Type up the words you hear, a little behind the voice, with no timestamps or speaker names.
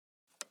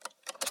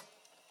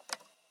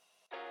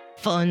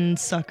fun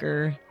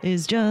sucker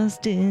is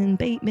Justin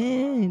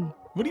Bateman.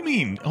 What do you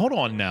mean? Hold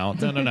on now.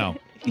 No.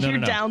 You're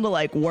down to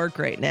like work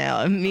right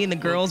now. Me and the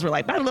girls were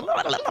like, well,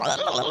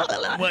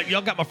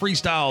 y'all got my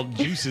freestyle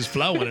juices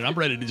flowing, and I'm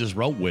ready to just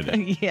roll with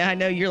it. Yeah, I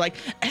know. You're like,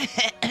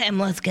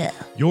 let's go.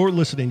 You're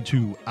listening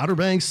to Outer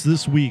Banks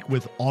This Week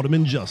with Autumn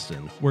and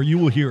Justin, where you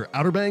will hear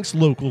Outer Banks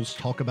locals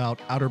talk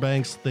about Outer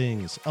Banks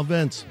things,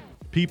 events,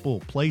 people,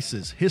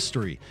 places,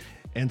 history,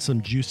 and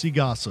some juicy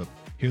gossip.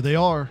 Here they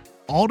are,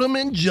 Autumn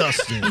and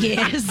Justin.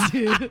 Yes.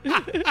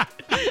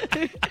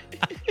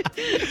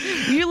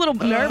 You're a little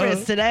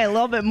nervous today, a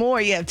little bit more.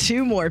 You have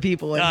two more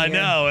people in I here.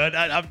 know.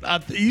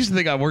 I used to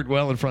think I worked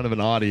well in front of an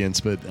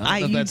audience, but I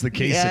don't know if that's the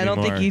case anymore. I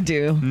don't think you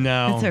do.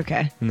 No. It's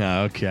okay.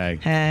 No, okay.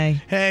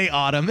 Hey. Hey,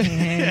 Autumn.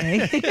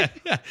 Hey.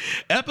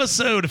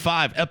 Episode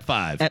 5, Ep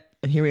 5.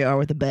 Here we are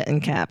with the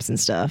betting caps and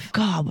stuff.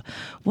 God,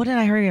 what did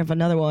I hear of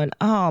another one?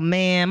 Oh,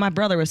 man, my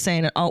brother was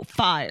saying it. Oh,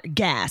 fire,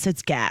 gas.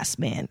 It's gas,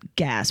 man.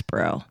 Gas,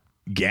 bro.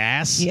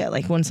 Gas? Yeah,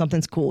 like when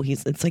something's cool,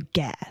 it's like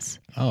gas.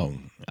 Oh,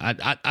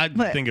 I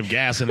think of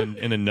gas in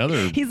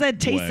another He said,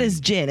 taste way. this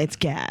gin, it's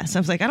gas. I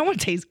was like, I don't want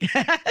to taste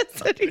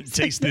gas.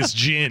 Taste this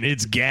gin,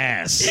 it's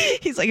gas.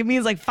 He's like, it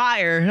means like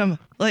fire. And I'm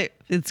like,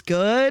 it's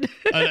good.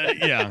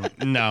 Yeah,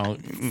 no.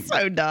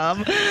 So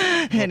dumb.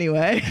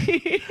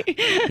 Anyway.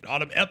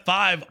 Autumn Ep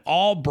 5,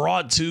 all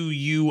brought to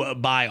you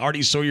by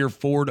Artie Sawyer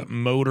Ford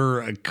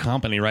Motor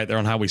Company right there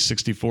on Highway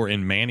 64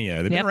 in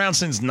Mania. They've been around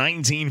since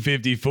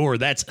 1954.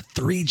 That's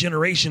 3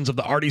 generations of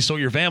the Artie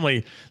Sawyer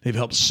family. They've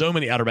helped so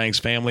many Outer Banks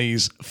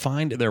families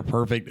find their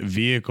perfect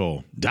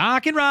vehicle.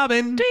 Doc and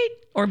Robin. Tweet.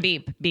 Or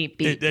beep, beep,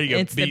 beep. There you go.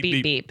 It's the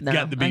beep, beep.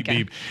 Got the beep,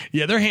 beep.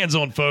 Yeah, they're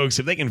hands-on folks.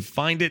 If they can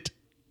find it,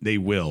 they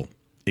will.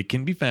 It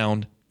can be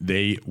found.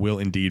 They will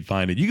indeed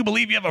find it. You can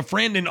believe you have a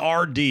friend in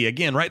RD.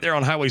 Again, right there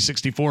on Highway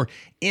 64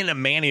 in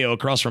Manio,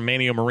 across from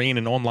Manio Marine,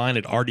 and online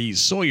at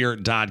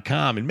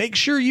rdsawyer.com. And make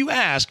sure you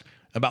ask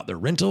about the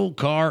rental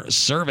car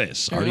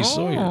service. RD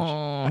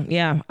Sawyer.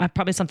 Yeah,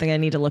 probably something I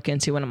need to look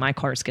into when my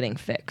car's getting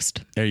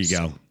fixed. There you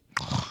go.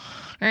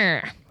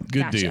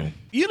 Good deal.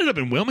 You ended up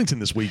in Wilmington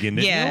this weekend,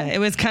 didn't you? Yeah, it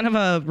was kind of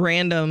a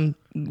random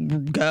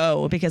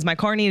go because my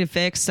car needed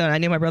fixed, so I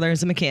knew my brother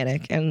is a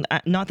mechanic, and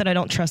not that I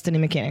don't trust any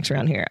mechanics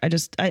around here.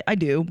 I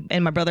do,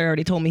 and my brother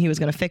already told me he was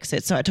going to fix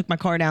it, so I took my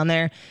car down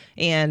there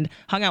and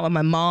hung out with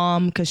my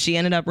mom because she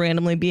ended up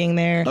randomly being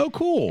there. Oh,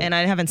 cool. And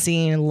I haven't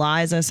seen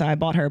Liza, so I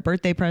bought her a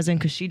birthday present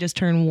because she just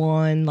turned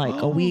 1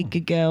 a week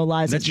ago.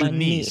 Liza's That's my your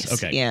niece.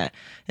 Okay. Yeah.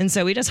 And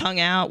so we just hung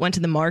out, went to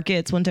the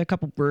markets, went to a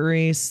couple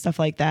breweries, stuff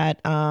like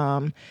that.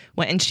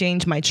 Went and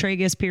changed my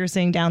tragus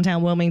piercing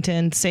downtown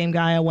Wilmington. Same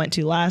guy I went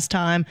to last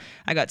time.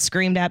 I got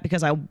screamed at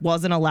because I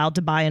wasn't allowed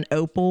to buy an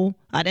opal.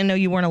 I didn't know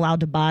you weren't allowed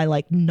to buy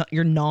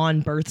your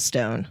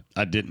non-birthstone.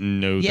 I didn't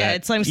know that. Yeah,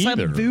 it's like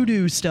some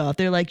voodoo stuff.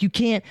 They're like, you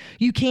can't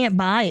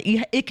buy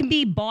it. It can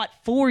be bought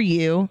for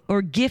you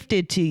or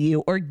gifted to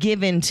you or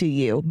given to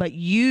you, but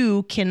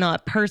you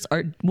cannot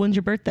when's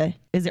your birthday?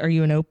 Are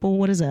you an opal?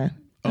 What is that?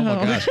 Oh my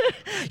gosh.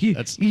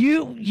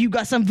 You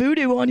got some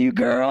voodoo on you,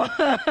 girl.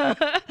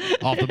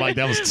 Off the mic,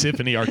 that was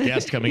Tiffany, our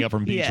guest coming up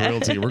from Beach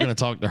Realty. We're going to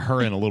talk to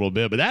her in a little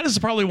bit, but that is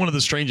probably one of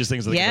the strangest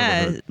things that I've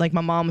ever heard. Like my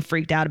mom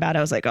freaked out about it.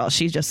 I was like, oh,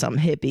 she's just some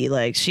hippie.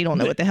 Like she don't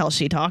know what the hell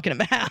she's talking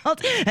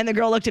about. And the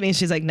girl looked at me and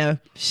she's like, no,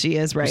 she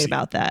is right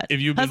about that.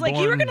 I was like,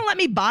 you were going to let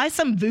me buy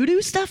some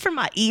voodoo stuff for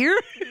my ear?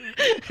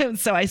 And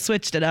so I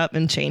switched it up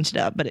and changed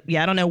it up. But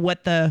I don't know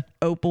what the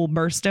opal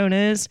birthstone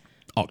is.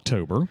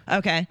 October.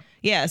 Okay.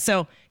 Yeah.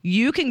 So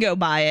you can go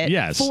buy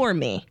it for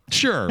me.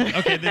 Sure.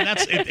 Okay. Then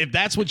that's if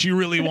that's what you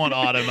really want,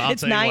 Autumn.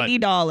 It's $90.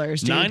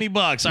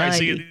 $90. All right.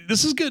 See,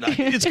 this is good.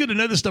 It's good to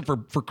know this stuff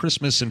for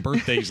Christmas and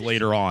birthdays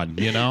later on.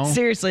 You know.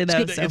 Seriously though,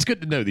 it's good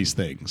to know these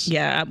things.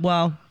 Yeah.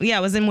 Well, I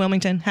was in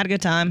Wilmington, had a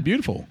good time.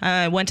 Beautiful.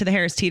 I went to the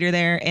Harris Teeter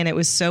there, and it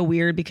was so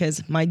weird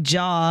because my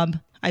job,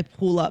 I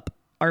pull up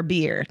our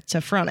beer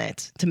to front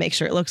it to make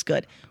sure it looks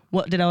good.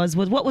 What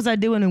was I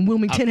doing in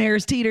Wilmington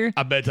Harris Teeter?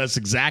 I bet that's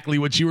exactly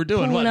what you were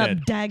doing. Pulling up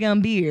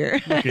daggum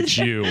beer. Look at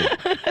you.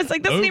 It's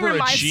like, this isn't even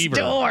my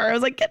store. I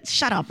was like,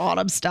 shut up,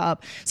 Autumn,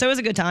 stop. So it was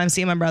a good time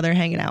seeing my brother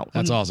hanging out.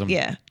 That's awesome.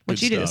 Yeah.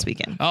 What you do this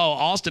weekend? Oh,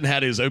 Austin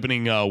had his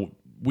opening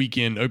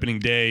opening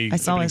day,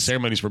 opening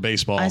ceremonies for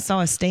baseball. I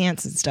saw his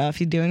stance and stuff.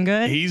 He doing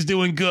good? He's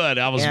doing good.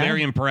 I was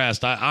very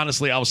impressed. I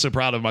was so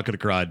proud of him I could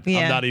have cried. Yeah.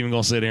 I'm not even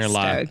going to sit here and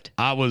lie.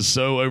 I was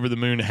so over the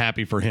moon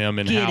happy for him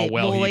and how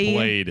well he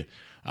played.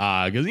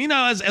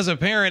 Because, as a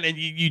parent, and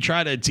you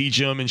try to teach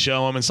them and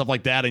show them and stuff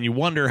like that, and you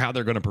wonder how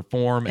they're going to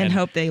perform. And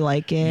hope they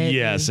like it.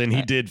 Yes, and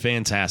he did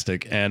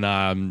fantastic.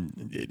 And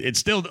it's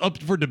still up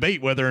for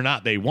debate whether or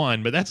not they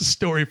won, but that's a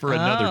story for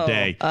another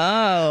day.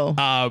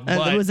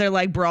 But was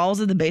there brawls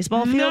in the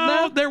baseball field?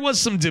 No, there was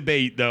some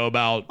debate, though,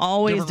 about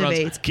always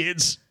debates.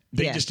 Kids.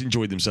 They just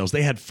enjoyed themselves.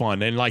 They had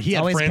fun. And he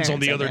had friends on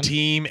the other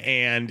team,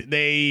 and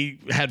they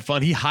had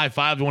fun. He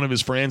high-fived one of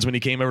his friends when he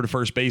came over to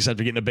first base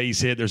after getting a base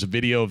hit. There's a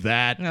video of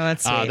that. Oh,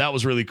 that's sweet. That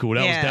was really cool.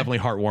 That was definitely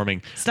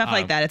heartwarming. Stuff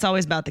like that. It's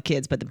always about the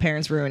kids, but the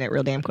parents ruin it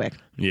real damn quick.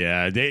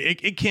 Yeah,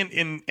 it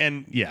can,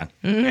 and yeah,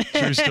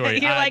 true story.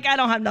 You're like, I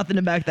don't have nothing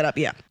to back that up.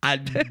 Yeah.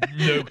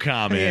 No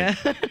comment.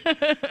 Yeah.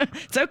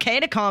 It's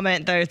okay to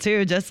comment though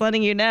too. Just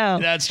letting you know.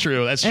 That's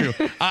true.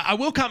 I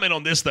will comment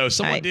on this though.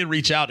 Someone did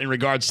reach out in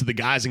regards to the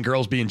guys and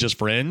girls being just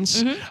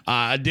friends.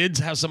 I did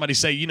have somebody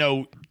say,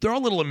 throw a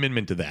little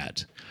amendment to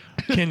that.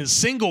 Can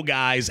single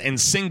guys and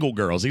single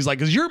girls? He's like,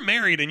 because you're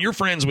married and you're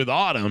friends with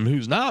Autumn,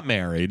 who's not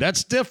married.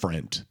 That's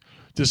different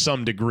to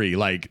some degree.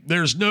 Like,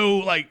 there's no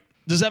like.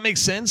 Does that make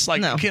sense? Like,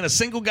 no. Can a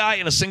single guy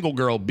and a single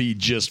girl be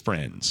just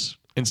friends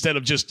instead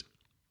of just?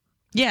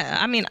 Yeah,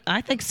 I mean,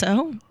 I think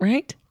so.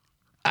 Right?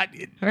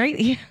 Right?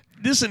 Yeah.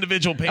 This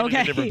individual painted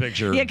a different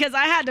picture. Yeah, because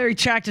I had to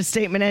retract a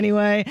statement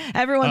anyway.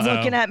 Everyone's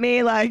looking at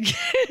me like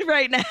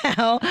right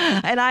now,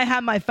 and I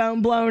have my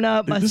phone blown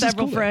up. My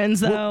several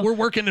friends, though. We're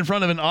working in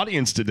front of an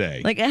audience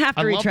today. Like, I have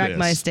to retract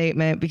my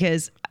statement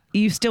because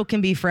you still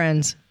can be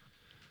friends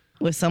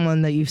with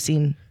someone that you've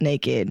seen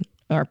naked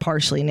or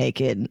partially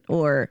naked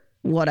or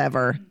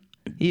whatever.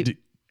 Do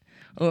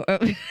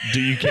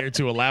you care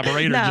to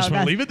elaborate or no, just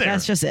want to leave it there?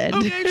 That's just it.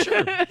 Okay,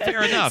 sure.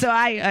 Fair enough. So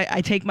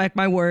I take back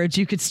my words.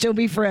 You could still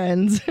be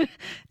friends.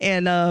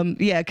 And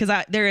because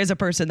there is a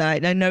person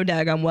that I know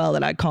daggone well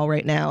that I'd call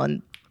right now,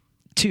 and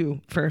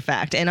two for a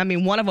fact. And I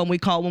mean, one of them we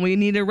call when we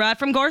need a ride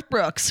from Garth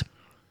Brooks.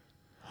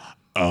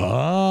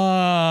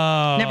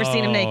 Oh. Never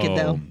seen him naked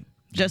though.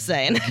 Just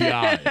saying.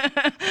 Got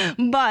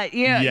it. But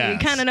yeah, you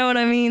kind of know what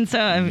I mean.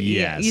 So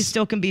you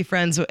still can be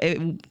friends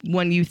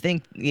when you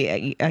think,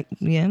 yeah.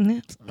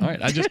 All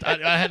right.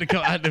 I had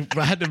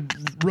to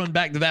run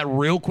back to that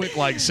real quick,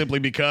 like simply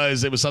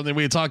because it was something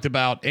we had talked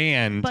about.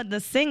 But the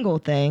single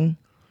thing,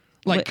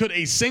 like, could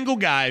a single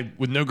guy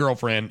with no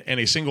girlfriend and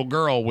a single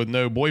girl with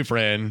no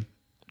boyfriend,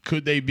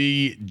 could they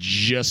be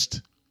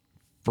just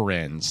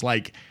friends?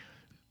 Like.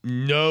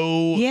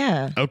 No.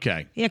 Yeah.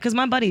 Okay. Yeah, because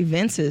my buddy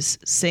Vince is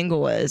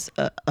single as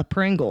a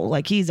Pringle.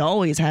 Like, he's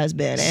always has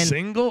been. And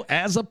single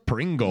as a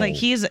Pringle. Like,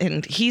 he's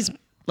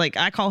like,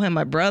 I call him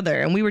my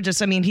brother. And we were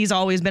just, I mean, he's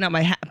always been at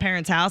my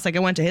parents' house. Like, I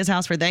went to his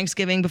house for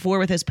Thanksgiving before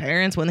with his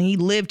parents when he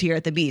lived here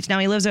at the beach. Now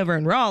he lives over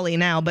in Raleigh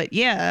now. But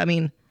yeah, I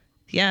mean,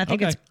 I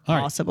think it's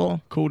possible.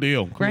 Right. Cool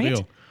deal.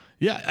 Deal.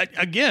 Yeah,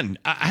 again,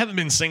 I haven't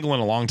been single in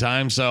a long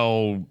time,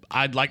 so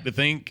I'd like to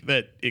think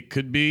that it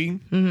could be,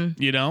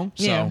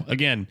 So,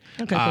 again,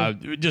 cool.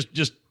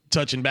 just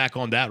touching back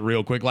on that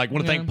real quick. Like,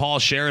 want to thank Paul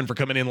Sharon for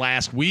coming in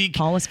last week.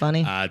 Paul was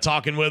funny.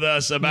 Talking with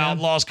us about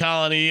Lost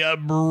Colony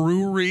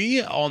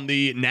Brewery on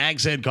the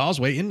Nags Head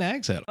Causeway in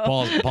Nags Head.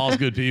 Paul's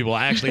good people.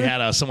 I actually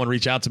had someone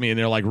reach out to me, and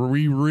they're like,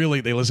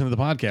 they listened to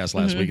the podcast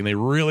last week, and they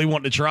really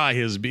wanted to try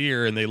his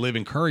beer, and they live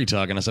in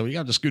Currituck. And I said, well, you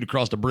got to scoot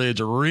across the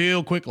bridge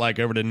real quick, like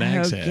over to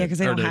Nags Head. Yeah, because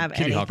they don't have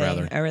Kitty anything Hawk,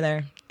 over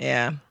there.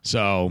 Yeah.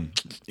 So,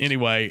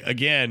 anyway,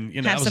 again,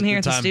 have some here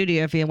at the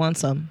studio if you want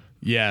some.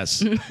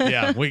 Yes.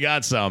 Yeah, we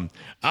got some.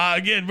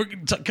 Again, we're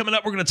coming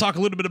up, we're going to talk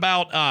a little bit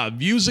about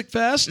Music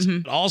Fest.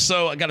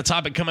 Also, I got a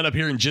topic coming up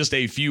here in just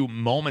a few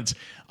moments,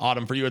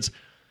 Autumn, for you. It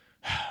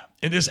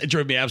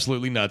drove me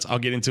absolutely nuts. I'll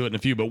get into it in a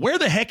few. But where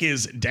the heck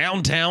is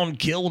downtown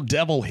Kill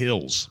Devil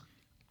Hills?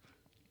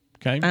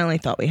 Okay. I only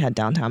thought we had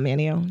downtown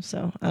Manio,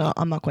 so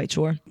I'm not quite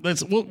sure.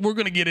 We're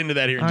going to get into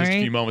that here in just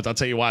a few moments. I'll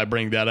tell you why I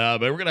bring that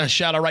up. But we're going to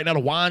shout out right now to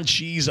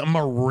Wanchese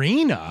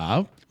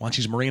Marina.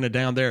 Wanchese Marina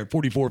down there at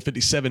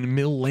 4457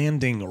 Mill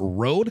Landing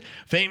Road.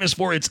 Famous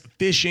for its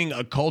fishing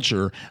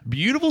culture,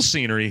 beautiful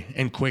scenery,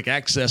 and quick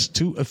access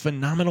to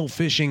phenomenal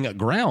fishing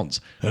grounds.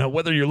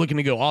 Whether you're looking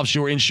to go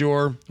offshore,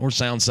 inshore, or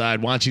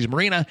soundside, Wanchese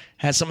Marina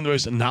has some of the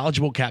most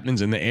knowledgeable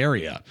captains in the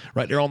area.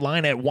 Right there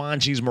online at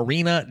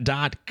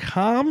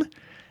wanchesemarina.com.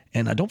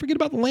 And don't forget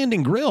about the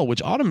Landing Grill,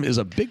 which Autumn is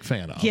a big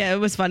fan of. Yeah, it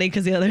was funny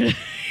because the other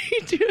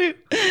day,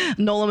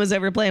 Nolan was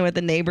over playing with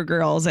the neighbor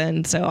girls,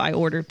 and so I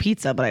ordered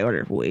pizza, but I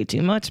ordered way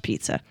too much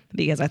pizza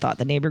because I thought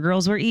the neighbor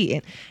girls were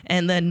eating.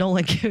 And then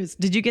Nolan goes,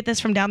 "Did you get this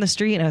from down the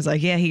street?" And I was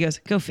like, "Yeah." He goes,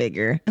 "Go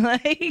figure."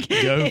 Like,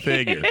 go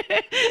figure.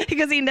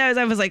 Because he knows.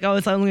 I was like, "Oh,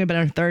 it's only been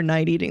our third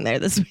night eating there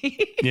this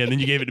week." Yeah, and then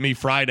you gave it to me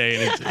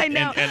Friday, and I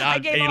know. And I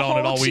gave ate a on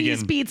it all whole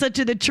cheese weekend. Pizza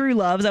to the True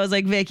Loves. I was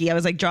like, Vicky,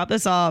 drop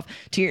this off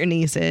to your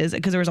nieces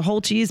because there was a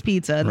whole cheese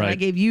pizza, and then I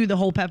gave you the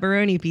whole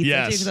pepperoni pizza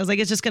too because I was like,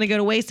 it's just going to go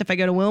to waste if I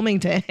go to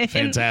Wilmington.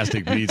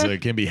 Fantastic pizza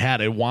can be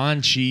had at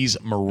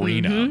Wanchese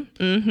Marina.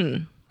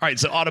 All right,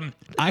 so Autumn,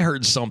 I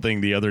heard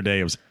something the other day.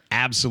 It was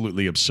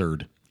absolutely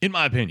absurd, in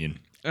my opinion.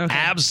 Okay.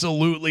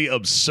 Absolutely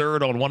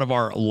absurd on one of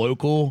our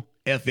local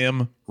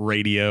FM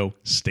radio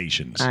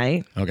stations.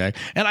 Right. Okay.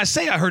 And I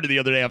say I heard it the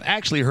other day. I've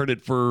actually heard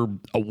it for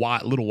a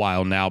little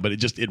while now, but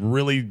it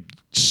really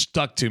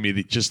stuck to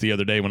me just the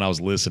other day when I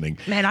was listening.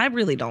 Man, I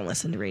really don't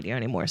listen to radio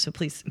anymore, so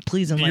please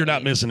You're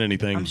not missing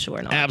anything. I'm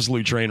sure not.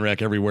 Absolute train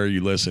wreck everywhere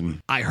you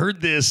listen. I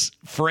heard this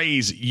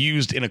phrase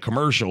used in a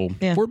commercial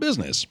for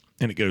business,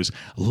 and it goes,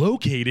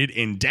 located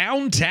in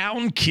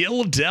downtown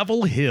Kill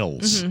Devil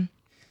Hills.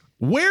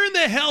 Where in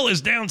the hell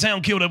is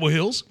downtown Kill Devil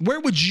Hills? Where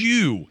would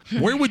you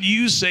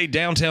say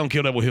downtown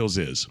Kill Devil Hills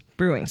is?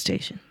 Brewing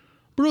station.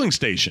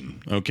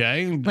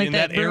 Okay. Like in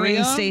that brewing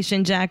area?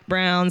 station, Jack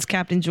Brown's,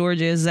 Captain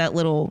George's, that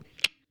little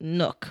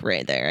nook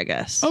right there, I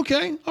guess.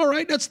 Okay, all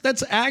right.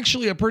 That's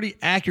actually a pretty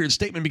accurate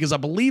statement because I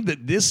believe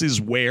that this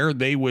is where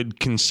they would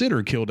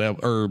consider Kill Devil,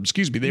 or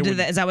excuse me,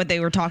 Is that what they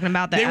were talking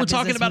about? They were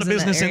talking about a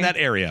business in that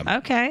area.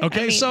 Okay.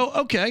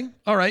 Okay.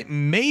 All right.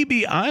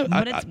 Maybe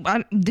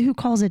who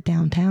calls it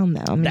downtown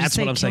though? I mean, that's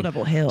what I'm saying. Kill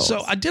Devil Hills.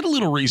 So I did a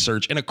little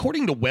research, and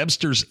according to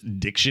Webster's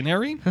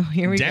dictionary,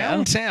 here we go.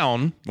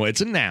 downtown, well,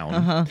 it's a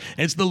noun.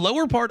 It's the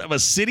lower part of a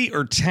city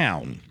or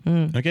town.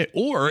 Okay,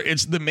 or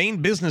it's the main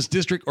business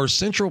district or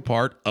central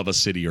part of a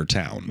city or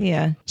town.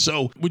 Yeah.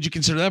 So would you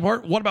consider that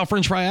part? What about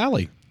French Fry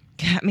Alley?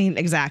 I mean,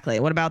 exactly.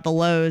 What about the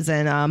Lowe's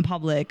and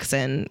Publix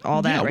and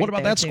all that? Yeah, right what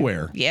about there, that too?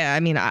 square? Yeah, I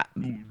mean,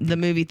 the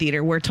movie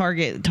theater where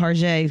Target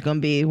is going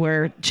to be,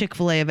 where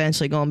Chick-fil-A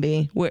eventually going to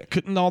be.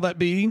 Couldn't all that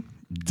be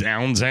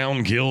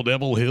downtown Kill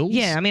Devil Hills?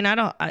 Yeah, I mean,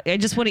 I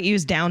just wouldn't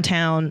use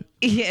downtown.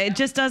 It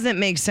just doesn't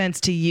make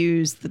sense to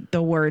use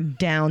the word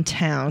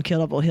downtown Kill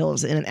Devil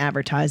Hills in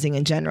advertising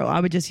in general. I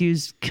would just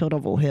use Kill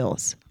Devil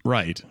Hills.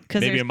 Right.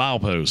 Maybe a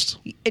milepost.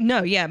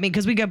 No, yeah, I mean,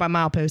 because we go by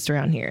milepost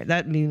around here.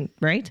 That mean,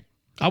 right?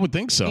 I would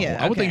think so.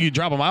 Yeah, I would think you'd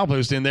drop a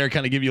milepost in there,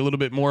 kind of give you a little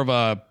bit more of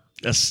a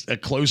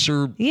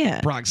closer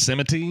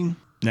proximity.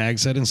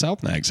 Nags Head and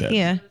South Nags Head.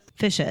 Yeah,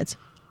 fish heads.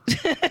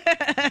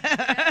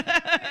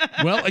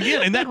 Well,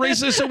 again, and that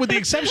raises so with the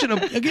exception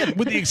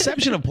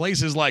of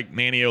places like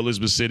Manio,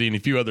 Elizabeth City, and a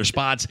few other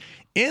spots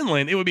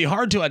inland, it would be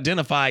hard to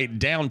identify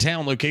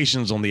downtown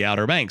locations on the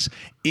Outer Banks,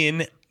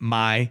 in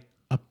my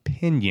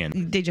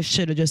opinion. They just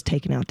should have just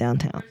taken out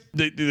downtown.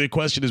 The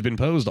question has been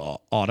posed,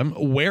 Autumn.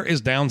 Where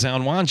is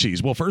downtown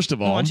Wanchese? Well, first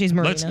of all,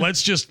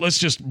 let's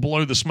just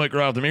blow the smoke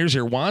right off the mirrors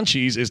here.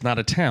 Wanchese is not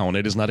a town;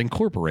 it is not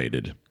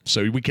incorporated,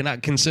 so we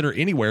cannot consider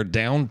anywhere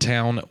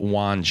downtown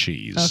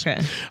Wanchese.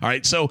 Okay. All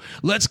right. So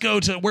let's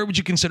go to where would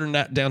you consider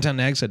downtown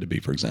Nags Head to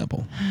be, for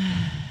example?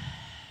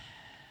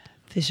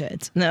 Fish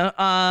heads. No.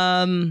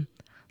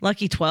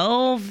 Lucky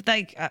 12.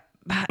 Like.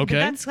 Okay.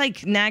 That's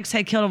like Nags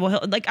Head, Kill Devil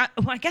Hill. Like,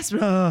 I guess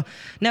no,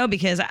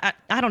 because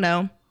I don't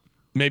know.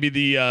 Maybe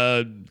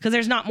because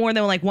there's not more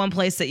than like one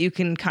place that you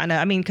can kind of.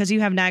 I mean, because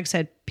you have Nags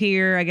Head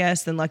Pier, I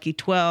guess, then Lucky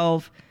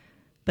 12,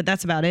 but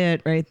that's about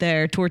it right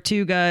there.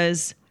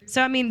 Tortugas.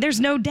 So I mean, there's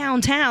no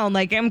downtown.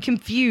 Like I'm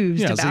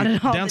confused about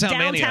it all. Downtown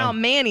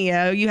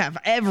Manio, you have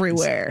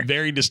everywhere. It's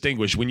very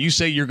distinguished. When you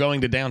say you're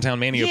going to downtown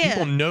Manio,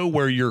 people know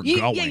where you're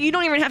going. Yeah, you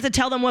don't even have to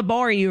tell them what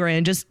bar you're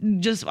in. Just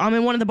I'm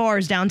in one of the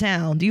bars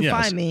downtown. Do you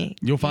find me?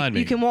 You'll find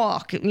me. You can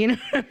walk. You know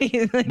what I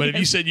mean? But if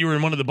you said you were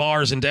in one of the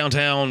bars in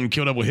downtown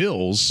Kill Devil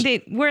Hills,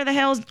 where the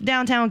hell's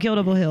downtown Kill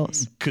Devil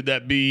Hills? Could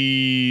that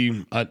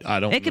be? I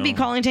don't know. It could be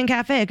Collington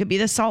Cafe. It could be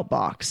the Salt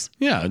Box.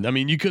 Yeah, I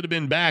mean, you could have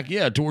been back,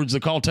 towards the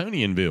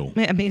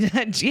Coltonianville. I mean,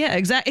 yeah,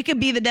 exactly. It could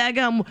be the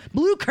daggum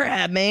Blue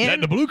Crab,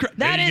 man. The Blue Crab.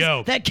 That there you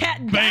go. The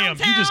cat. Bam!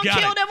 Downtown You just got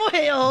Kill Devil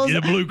Hills. Yeah,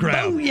 the Blue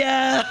Crab. Oh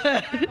yeah.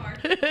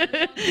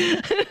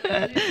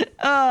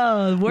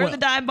 Where the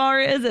dive bar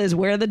is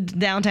where the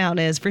downtown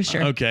is for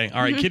sure. Okay.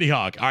 All right, Kitty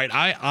Hawk. All right,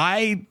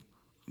 I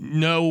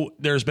know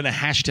there's been a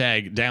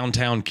hashtag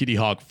downtown Kitty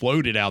Hawk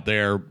floated out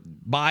there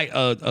by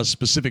a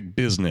specific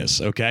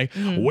business. Okay,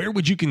 where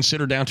would you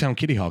consider downtown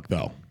Kitty Hawk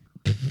though?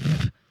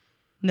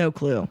 No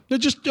clue.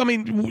 Just, I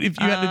mean, if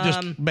you had to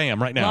just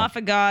bam right now. La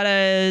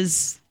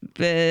Fagata's,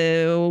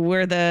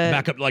 where the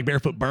back up like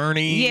Barefoot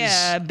Bernie's.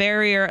 Yeah,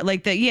 barrier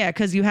like that. Yeah,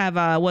 because you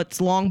have what's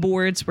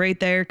longboards right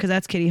there because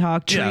that's Kitty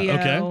Hawk Trio.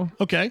 Yeah.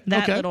 Okay.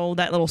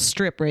 That little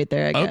strip right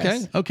there. I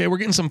guess. Okay. We're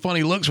getting some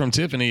funny looks from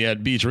Tiffany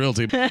at Beach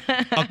Realty.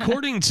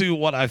 According to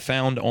what I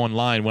found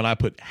online when I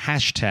put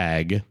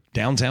hashtag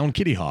downtown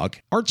Kitty Hawk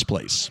Arts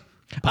Place.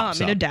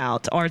 No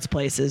doubt. Arts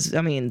Places.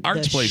 I mean,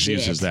 Arts Place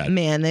uses that.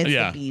 Man, it's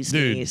the bee's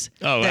knees.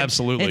 Oh,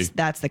 absolutely.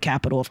 That's the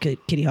capital of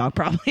Kitty Hawk,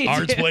 probably.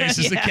 Arts Place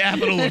is the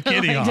capital of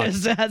Kitty Hawk.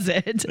 That's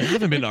it. I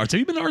haven't been to Arts. Have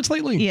you been to Arts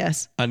lately?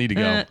 Yes. I need to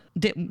go.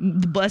 The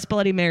Blessed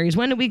Bloody Marys.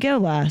 When did we go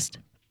last?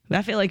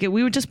 I feel like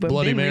we were just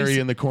Bloody Mary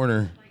in the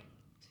corner.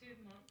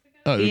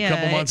 Oh, a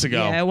couple months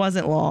ago. Yeah, it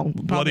wasn't long.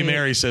 Bloody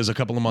Mary says a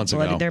couple of months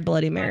ago. They're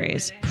Bloody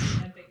Marys.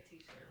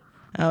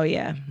 Oh,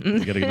 yeah.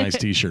 You got a nice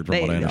T-shirt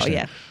from what I understand.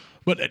 Yeah.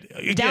 But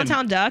again,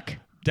 Downtown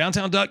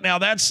Duck. Now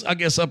that's, I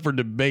guess, up for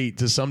debate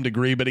to some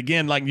degree. But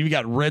again, like you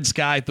got Red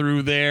Sky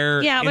through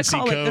there. Yeah, I would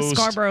call it the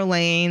Scarborough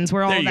Lanes,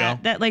 where all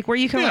that like where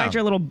you can ride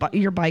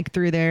your bike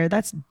through there.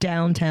 That's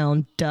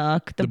Downtown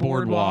Duck, the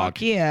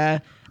boardwalk.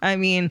 Yeah, I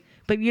mean,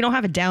 but you don't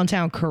have a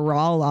downtown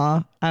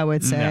Corolla, I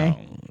would say.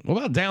 No. What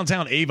about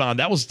downtown Avon?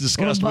 That was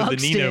discussed with the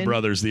Nino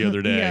brothers the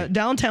other day. Yeah,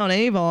 downtown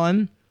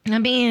Avon. I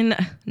mean,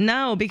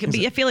 no, because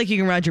I feel like you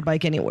can ride your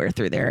bike anywhere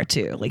through there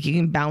too. Like you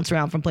can bounce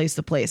around from place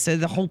to place. So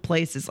the whole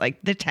place is like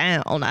the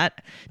town, not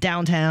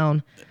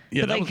downtown.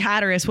 Yeah, but like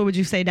Hatteras, what would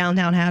you say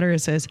downtown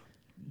Hatteras is?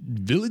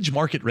 Village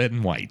Market Red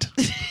and White.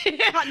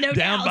 No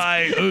down doubt.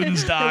 by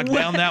Odin's Dock,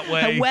 down that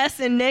way. Wes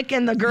and Nick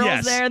and the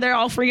girls there, they're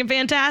all freaking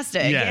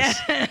fantastic. Yes.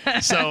 Yeah.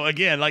 So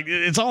again, like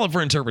it's all up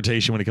for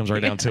interpretation when it comes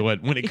right down to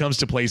it, when it comes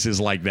to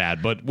places like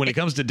that. But when it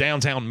comes to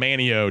downtown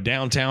Manio,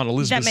 downtown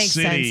Elizabeth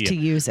City. That makes sense to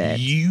use it.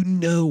 You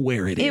know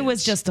where it is. It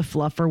was just a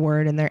fluffer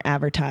word in their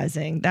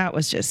advertising. That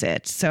was just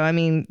it. So, I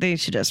mean, they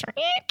should just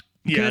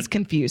Because it's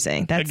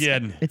confusing.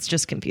 Again, it's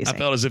just confusing. I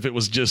felt as if it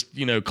was just,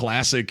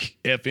 classic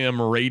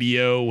FM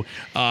radio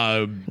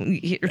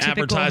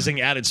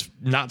advertising at its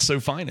not so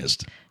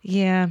finest.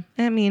 Yeah,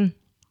 I mean,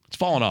 it's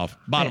falling off.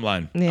 Bottom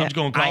line. Yeah.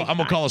 I'm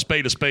gonna call a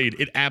spade a spade.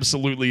 It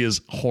absolutely is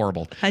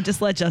horrible. I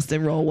just let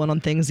Justin roll one on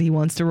things he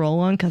wants to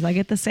roll on because I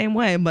get the same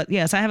way. But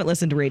yes, I haven't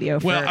listened to radio.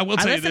 I will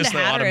tell you this, to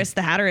Hatteras,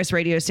 the Hatteras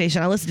radio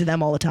station. I listen to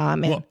them all the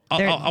time. Well,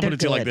 I'll put it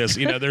to you like this.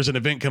 There's an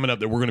event coming up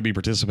that we're going to be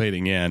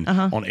participating in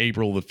on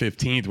April the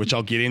 15th, which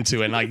I'll get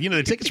into. And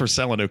the tickets were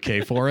selling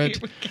okay for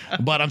it.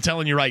 But I'm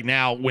telling you right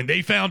now, when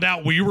they found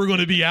out we were going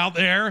to be out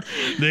there,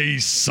 they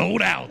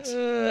sold out.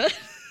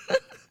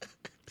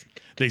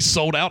 They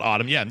sold out,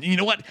 Autumn. Yeah. You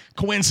know what?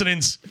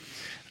 Coincidence?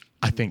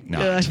 I think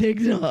not. I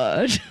think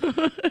not.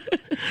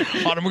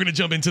 Autumn, we're going to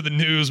jump into the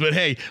news. But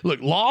hey,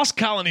 look, Lost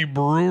Colony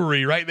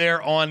Brewery right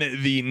there on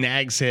the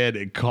Nags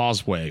Head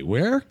Causeway.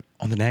 Where?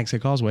 On the Nags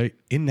Head Causeway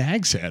in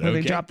Nags Head. Where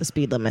they dropped the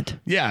speed limit.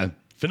 Yeah.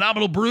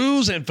 Phenomenal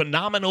brews and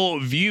phenomenal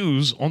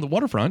views on the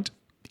waterfront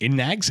in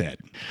Nags Head.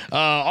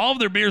 All of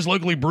their beers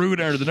locally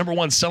brewed are the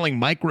 #1 selling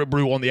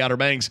microbrew on the Outer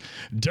Banks.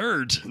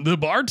 Dirt, the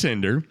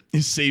bartender,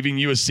 is saving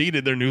you a seat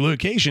at their new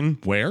location.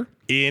 Where?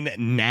 In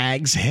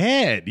Nags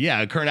Head.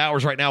 Yeah, current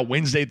hours right now,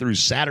 Wednesday through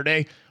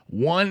Saturday,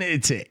 1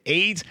 to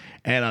 8.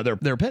 And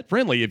they're pet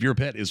friendly if your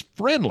pet is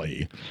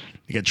friendly.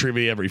 You got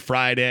trivia every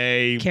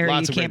Friday. Carrie,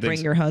 lots you of can't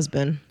bring your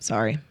husband.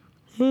 Sorry.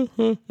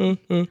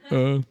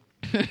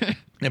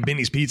 Now,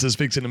 Benny's Pizza's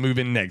fixing to move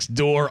in next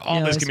door.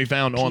 All this can be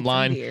found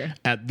online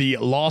at the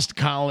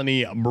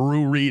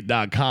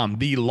LostColonyBrewery.com.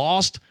 The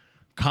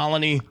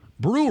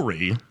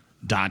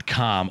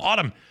LostColonyBrewery.com.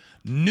 Autumn,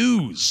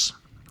 news,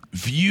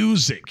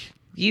 Vusic,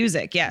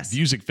 yes.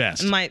 Vusic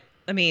Fest.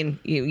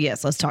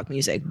 Yes, let's talk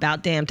music.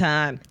 About damn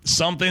time.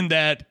 Something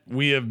that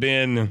we have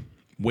been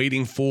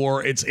waiting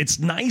for. It's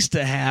nice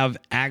to have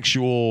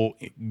actual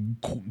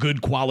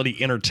good quality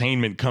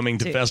entertainment coming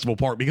to Festival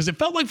Park, because it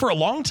felt like for a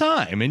long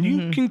time, and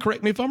you can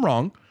correct me if I'm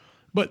wrong,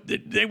 but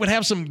they would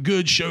have some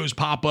good shows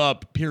pop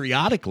up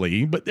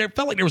periodically, but there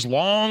felt like there was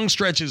long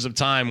stretches of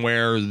time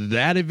where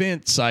that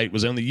event site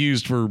was only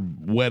used for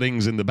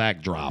weddings in the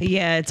backdrop.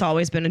 Yeah, it's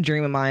always been a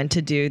dream of mine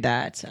to do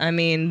that. I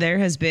mean, there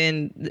has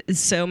been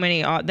so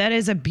many. That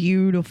is a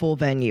beautiful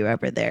venue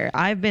over there.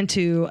 I've been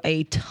to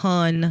a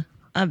ton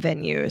of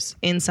venues,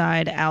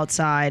 inside,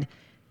 outside.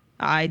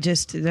 I've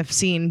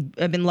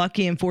been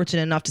lucky and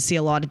fortunate enough to see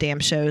a lot of damn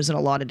shows in a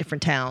lot of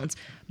different towns.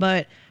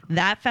 But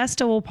that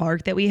festival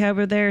park that we have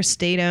over there,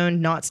 state-owned,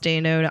 not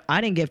state-owned,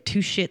 I didn't give two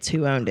shits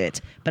who owned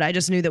it. But I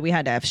just knew that we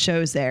had to have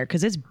shows there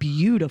because it's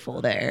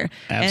beautiful there.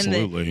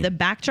 Absolutely. And the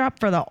backdrop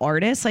for the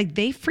artists,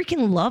 they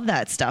freaking love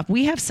that stuff.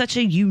 We have such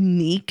a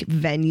unique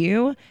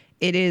venue.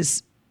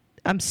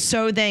 I'm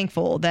so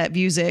thankful that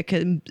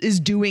Vusic is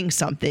doing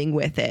something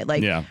with it.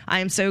 I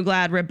am so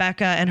glad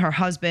Rebecca and her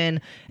husband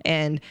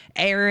and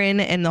Aaron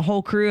and the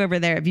whole crew over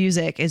there at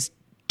Vusic is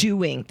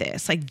doing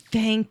this.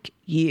 Thank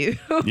you.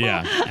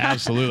 Yeah,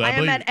 absolutely. I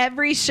am at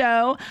every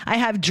show. I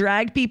have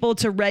dragged people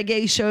to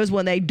reggae shows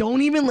when they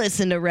don't even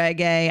listen to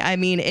reggae. I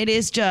mean, it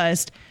is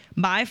just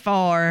by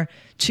far,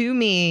 to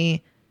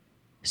me,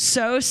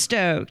 so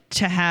stoked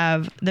to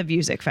have the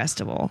Vusic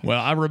Festival. Well,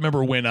 I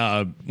remember when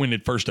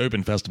it first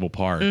opened Festival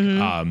Park,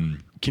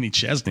 Kenny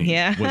Chesney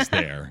was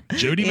there.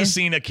 Jody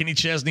Messina, Kenny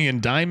Chesney,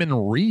 and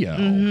Diamond Rio.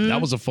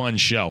 That was a fun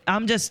show.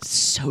 I'm just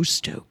so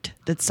stoked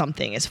that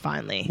something is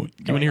finally You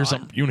want to hear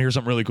something? You want to hear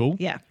something really cool?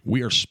 Yeah.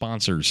 We are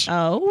sponsors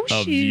of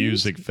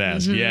Vusic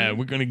Fest. Yeah,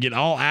 we're going to get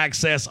all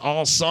access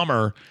all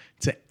summer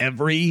to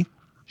every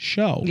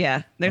show.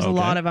 Yeah, there's a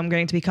lot of them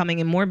going to be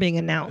coming and more being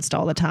announced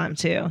all the time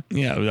too.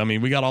 Yeah, I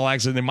mean, we got all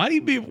access. We might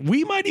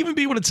even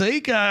be able to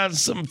take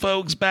some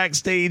folks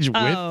backstage with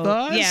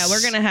us. Yeah,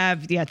 we're gonna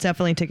have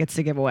definitely tickets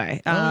to give away.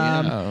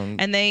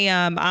 And they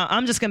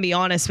I'm just gonna be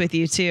honest with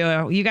you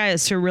too. You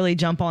guys should really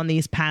jump on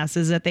these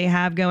passes that they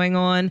have going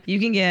on. You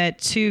can get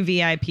 2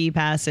 VIP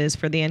passes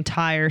for the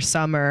entire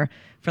summer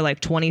for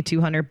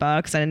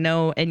 $2,200. I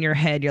know in your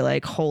head you're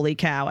like, holy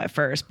cow at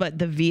first, but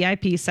the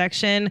VIP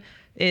section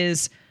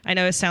is, I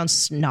know it sounds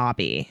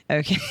snobby,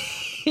 okay?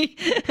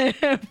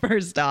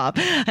 First off.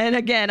 And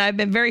again, I've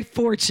been very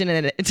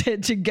fortunate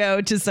to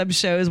go to some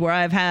shows where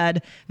I've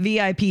had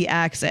VIP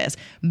access.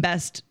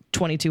 Best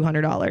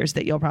 $2,200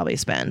 that you'll probably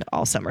spend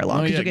all summer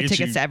long, because you'll get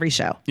tickets to every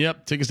show.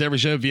 Yep, tickets to every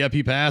show,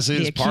 VIP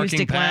passes, the parking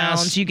acoustic pass.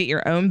 lounge. You get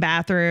your own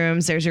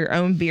bathrooms. There's your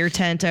own beer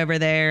tent over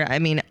there. I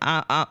mean,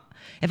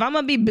 if I'm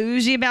going to be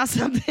bougie about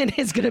something,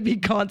 it's going to be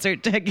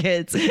concert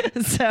tickets.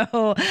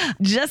 So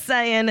just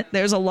saying,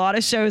 there's a lot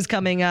of shows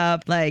coming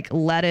up, like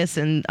Lettuce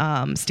and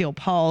Steel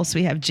Pulse.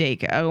 We have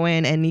Jake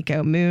Owen and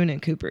Nico Moon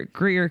and Cooper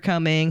Greer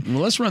coming.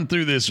 Well, let's run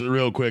through this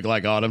real quick,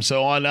 Autumn.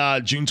 So on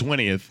June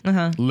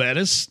 20th,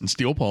 Lettuce and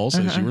Steel Pulse,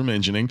 as you were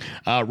mentioning.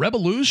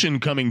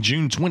 Revolution coming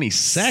June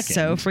 22nd.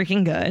 So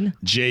freaking good.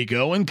 Jake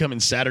Owen coming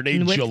Saturday,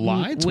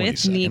 July 22nd.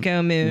 With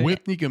Nico Moon.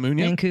 With Nico Moon,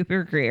 yeah. And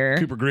Cooper Greer.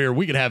 Cooper Greer,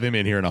 we could have him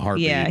in here in a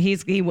heartbeat. Yeah,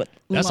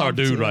 that's our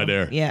dude right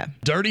there. Yeah.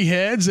 Dirty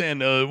Heads and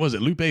was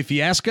it Lupe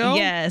Fiasco?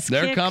 Yes.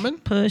 They're coming.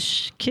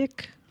 Push,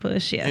 kick.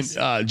 Bush, yes.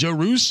 And Joe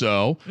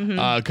Russo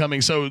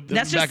coming. So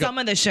that's just some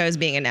of the shows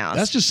being announced.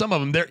 That's just some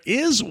of them. There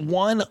is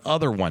one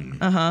other one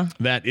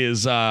that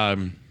is that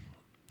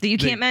you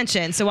can't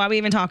mention. So why are we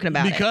even talking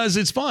about it? Because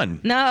it's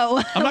fun.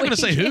 No. I'm not going to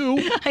say who.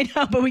 I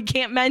know, but we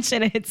can't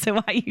mention it. So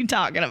why are you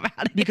talking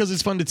about it? Because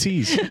it's fun to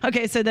tease.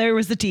 Okay, so there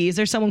was the tease.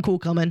 There's someone cool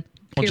coming.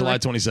 On July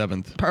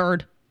 27th.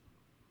 Purred.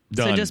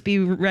 Done. So just be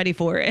ready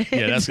for it.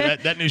 Yeah,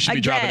 that news should be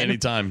dropping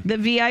anytime. The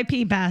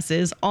VIP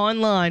passes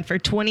online for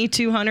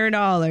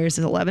 $2,200 is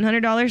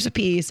 $1,100 a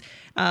piece.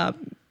 I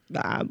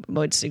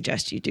would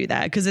suggest you do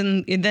that because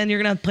then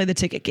you're going to play the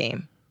ticket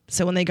game.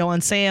 So when they go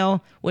on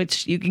sale,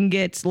 which you can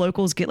get,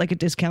 locals get like a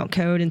discount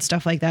code and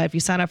stuff like that. If you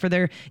sign up for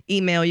their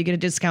email, you get a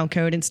discount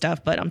code and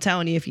stuff. But I'm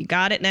telling you, if you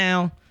got it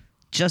now,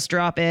 just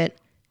drop it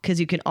because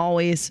you can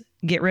always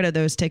get rid of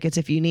those tickets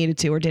if you needed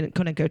to or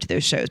couldn't go to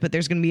those shows. But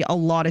there's going to be a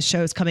lot of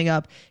shows coming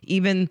up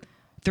even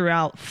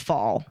throughout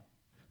fall.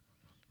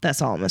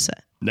 That's all I'm going to say.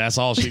 That's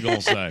all she's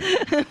going to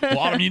say. Well,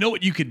 Autumn, you know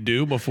what you could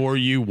do before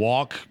you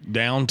walk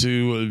down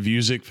to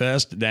Vusic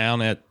Fest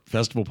down at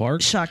Festival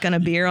Park? Shotgun a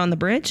beer on the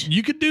bridge?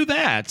 You could do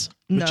that.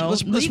 No,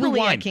 let's legally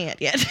rewind. I can't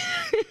yet.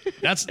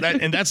 That's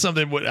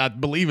something I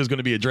believe is going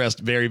to be addressed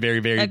very, very,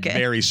 very,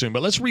 very soon.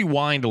 But let's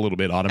rewind a little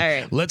bit, Autumn. All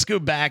right. Let's go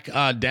back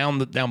down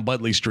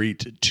Budley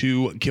Street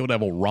to Kill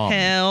Devil Rum.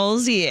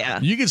 Hells yeah.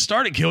 You can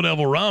start at Kill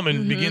Devil Rum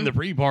and begin the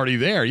pre-party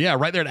there. Yeah,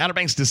 right there at Outer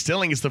Banks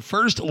Distilling. It's the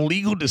first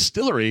legal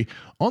distillery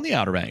on the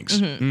Outer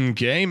Banks.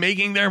 Okay,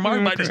 making their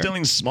mark by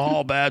distilling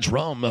small batch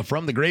rum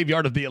from the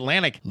graveyard of the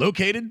Atlantic.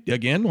 Located,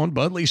 again, on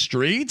Budley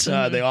Street.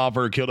 They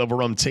offer Kill Devil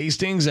Rum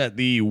tastings at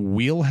the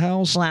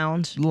Wheelhouse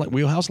Lounge.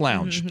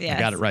 Yes. I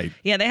got it right.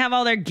 Yeah, they have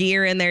all their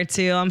gear in there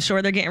too. I'm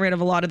sure they're getting rid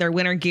of a lot of their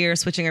winter gear,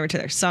 switching over to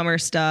their summer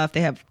stuff.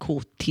 They have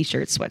cool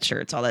t-shirts,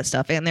 sweatshirts, all that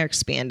stuff, and they're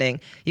expanding.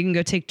 You can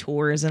go take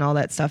tours and all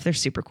that stuff. They're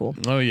super cool.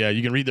 Oh yeah,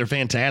 you can read their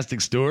fantastic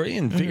story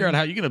and figure out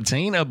how you can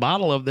obtain a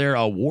bottle of their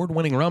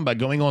award-winning rum by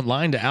going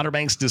online to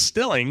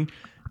OuterBanksDistilling.com.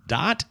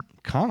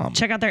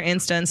 Check out their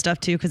Insta and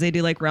stuff too, because they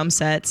do like rum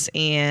sets,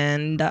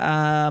 and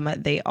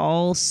they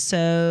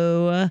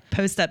also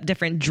post up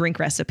different drink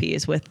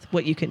recipes with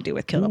what you can do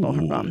with Kill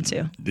Devil rum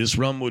too. This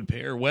rum would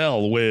pair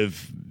well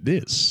with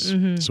this,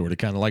 sort of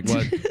kind of like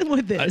what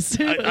with this.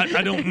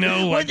 I don't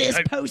know. With this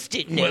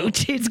Post-it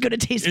note, it's going to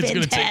taste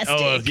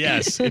fantastic.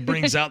 Yes, it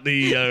brings out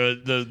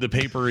the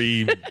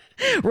papery.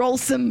 Roll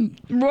some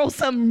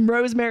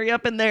rosemary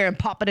up in there and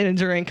pop it in a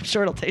drink. I'm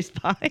sure it'll taste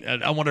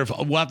fine. I wonder if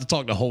we'll have to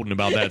talk to Holden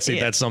about that. See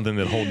if that's something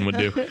that Holden would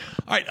do.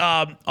 All right,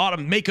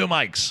 Autumn, Mako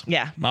Mike's.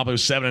 Yeah. Mapo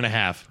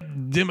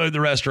 7.5. Demoed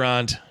the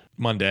restaurant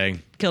Monday.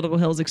 Kill Devil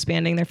Hill's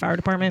expanding their fire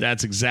department.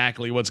 That's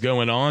exactly what's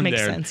going on Makes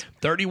there. sense.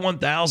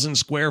 31,000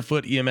 square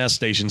foot EMS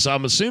station. So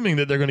I'm assuming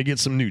that they're going to get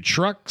some new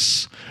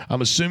trucks.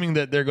 I'm assuming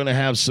that they're going to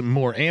have some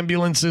more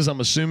ambulances. I'm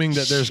assuming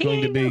that there's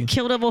going to be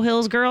Kill Devil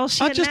Hills girl.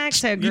 She an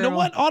axe head girl. You know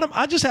what, Autumn?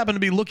 I just happened to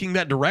be looking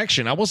that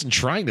direction. I wasn't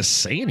trying to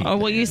say anything. Oh,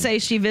 well, you say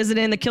she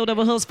visited in the Kill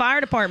Devil Hills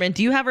Fire Department.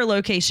 Do you have her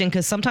location?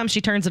 Because sometimes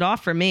she turns it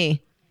off for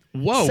me.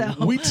 Whoa, So.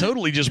 we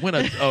totally just went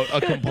a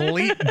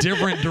complete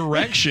different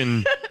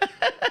direction.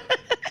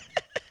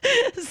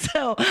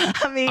 So,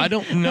 I mean, I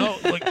don't know.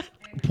 Like,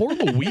 poor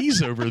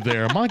Louise over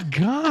there. My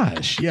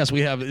gosh. Yes, we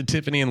have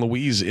Tiffany and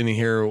Louise in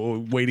here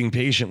waiting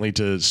patiently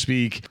to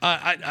speak.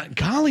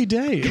 Golly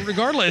day.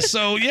 Regardless.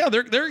 So, yeah,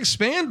 they're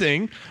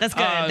expanding. that's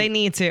good. They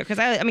need to. Because,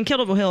 I mean, Kill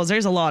Devil Hills,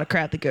 there's a lot of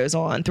crap that goes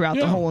on throughout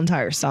the whole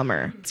entire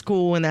summer. It's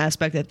cool in the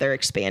aspect that they're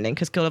expanding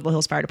because Kill Devil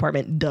Hills Fire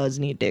Department does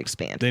need to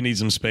expand. They need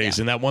some space.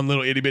 And that one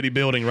little itty-bitty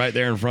building right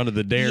there in front of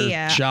the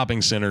Dare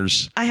shopping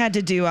centers. I had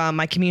to do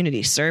my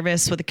community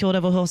service with the Kill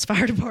Devil Hills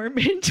Fire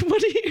Department 1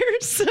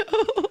 year, so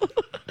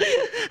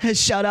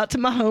shout out to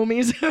my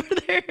homies over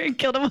there at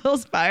Kill Devil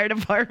Hills Fire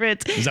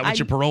Department. Is that what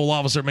your parole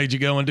officer made you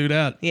go and do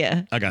that?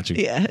 Yeah. I got you.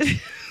 Yeah.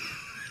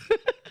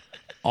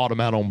 Autumn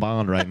out on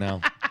bond right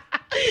now.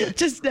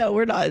 Just no,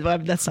 we're not.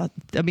 That's not.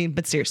 I mean,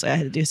 but seriously, I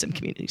had to do some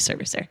community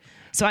service there,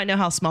 so I know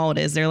how small it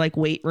is. They're like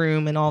weight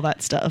room and all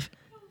that stuff.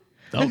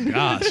 Oh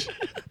gosh.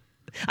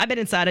 I've been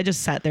inside. I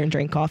just sat there and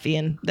drank coffee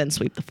and then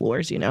sweep the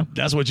floors, you know.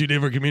 That's what you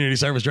did for community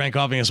service, drank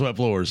coffee and swept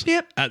floors.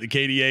 Yep. At the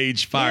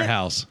KDH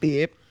firehouse.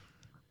 Yep.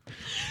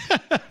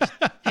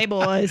 Hey,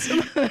 boys.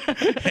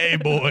 Hey,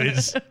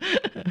 boys.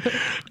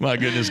 My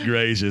goodness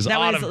gracious. That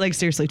Autumn. was like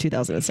seriously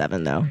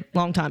 2007, though.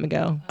 Long time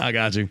ago. I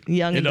got you.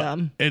 Young and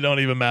dumb. It don't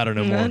even matter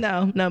no more.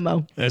 No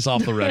mo. It's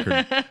off the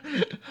record.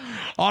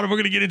 Autumn, we're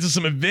going to get into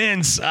some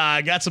events.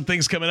 I got some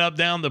things coming up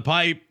down the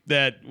pipe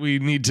that we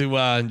need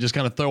to just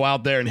kind of throw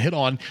out there and hit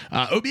on.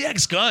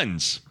 OBX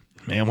Guns.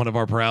 Man, one of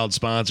our proud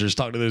sponsors.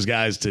 Talked to those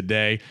guys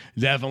today.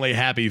 Definitely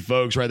happy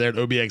folks right there at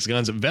OBX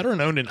Guns, a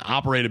veteran-owned and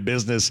operated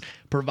business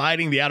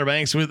providing the Outer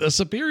Banks with a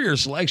superior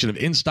selection of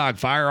in-stock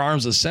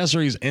firearms,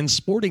 accessories, and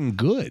sporting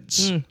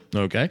goods.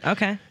 Okay.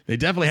 They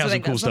definitely have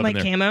some cool stuff in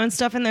there. Camo and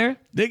stuff in there.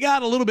 They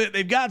got a little bit.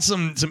 They've got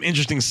some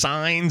interesting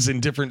signs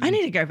and different. I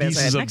need to go visit.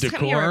 Pieces of Next time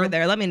decor. you're over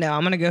there, let me know.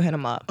 I'm gonna go hit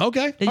them up.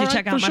 Okay. Did you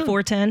check out my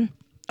 410?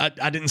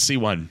 I didn't see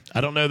one.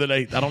 I don't know that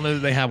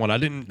they have one. I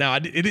didn't. Now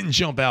it didn't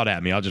jump out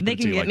at me. I'll just They put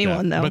it to can you get like me that.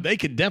 one, though. But they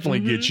could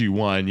definitely get you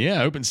one.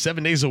 Yeah, open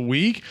 7 days a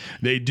week.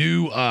 They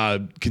do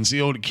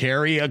concealed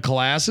carry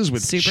classes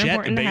with Super Chet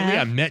important to Bailey.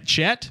 have. I met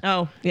Chet.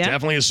 Oh, yeah.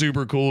 Definitely a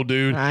super cool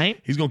dude. Right.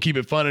 He's going to keep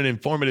it fun and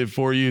informative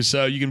for you.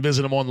 So you can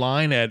visit him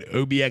online at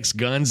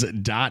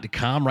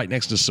obxguns.com right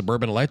next to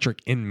Suburban Electric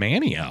in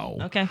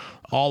Manio. Okay.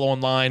 All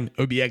online,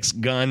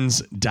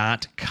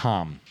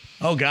 obxguns.com.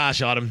 Oh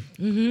gosh, Autumn.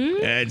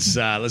 It's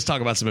let's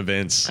talk about some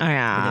events. All We're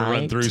gonna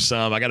run right. through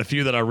some. I got a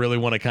few that I really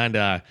want to kind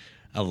of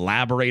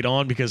elaborate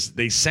on because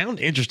they sound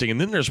interesting, and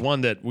then there's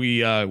one that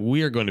we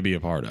are going to be a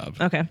part of.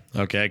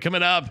 Okay.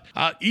 Coming up,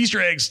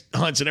 Easter eggs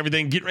hunts and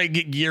everything. Get ready to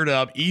get geared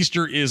up.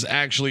 Easter is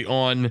actually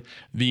on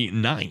the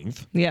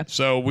 9th. Yeah.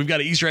 So we've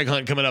got an Easter egg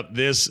hunt coming up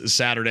this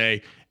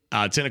Saturday.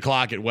 10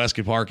 o'clock at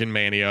Westgate Park in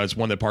Manio. It's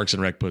one that Parks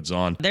and Rec puts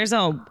on. There's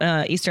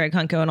a Easter egg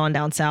hunt going on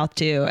down south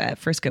too at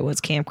Frisco Woods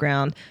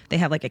Campground. They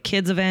have like a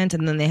kids event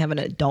and then they have an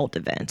adult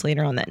event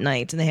later on that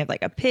night. And they have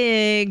like a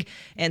pig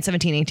and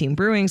 1718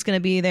 Brewing's going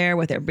to be there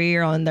with their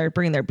beer on. They're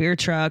bringing their beer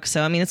truck.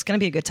 So I mean, it's going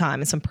to be a good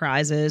time and some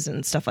prizes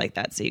and stuff like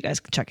that. So you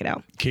guys can check it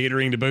out.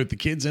 Catering to both the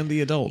kids and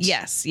the adults.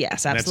 Yes, And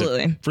that's at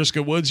absolutely.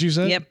 Frisco Woods, you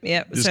said?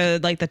 Yep. Just- So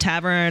like the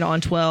tavern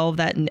on 12,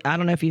 that I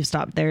don't know if you've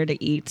stopped there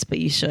to eat, but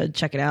you should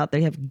check it out.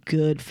 They have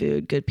good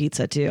food, good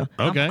pizza too.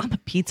 Okay. I'm a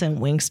pizza and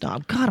wing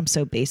snob. God, I'm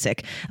so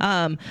basic.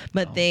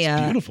 But they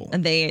it's beautiful.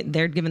 and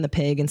they're giving the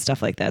pig and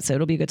stuff like that. So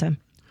it'll be a good time.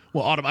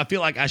 Well, Autumn, I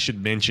feel like I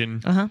should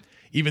mention,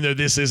 even though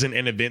this isn't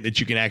an event that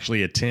you can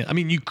actually attend. I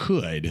mean, you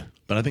could,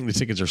 but I think the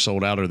tickets are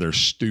sold out or they're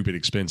stupid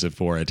expensive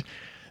for it.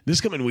 This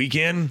coming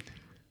weekend,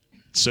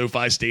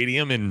 SoFi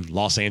Stadium in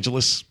Los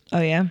Angeles, Oh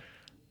yeah.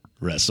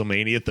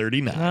 WrestleMania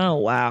 39. Oh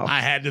wow.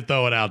 I had to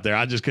throw it out there.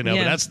 I just couldn't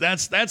help Yeah.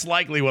 it. That's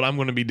likely what I'm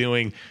going to be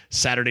doing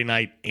Saturday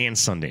night and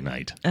Sunday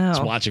night. It's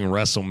Oh. watching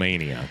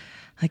WrestleMania.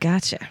 I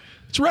gotcha.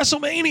 It's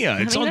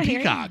WrestleMania. It's I mean, on I hear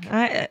you. Peacock.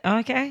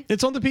 Okay.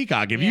 It's on the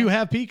Peacock. If you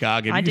have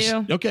Peacock, I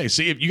do. Okay,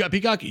 see if you got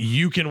Peacock,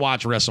 you can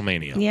watch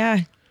WrestleMania. Yeah.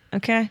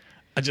 Okay.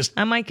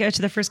 I might go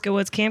to the Frisco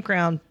Woods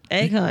Campground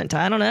egg hunt.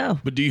 I don't know.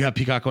 But do you have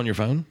Peacock on your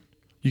phone?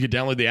 You could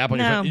download the app on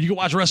your No. phone. You can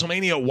watch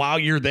WrestleMania while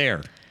you're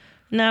there.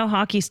 No,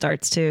 hockey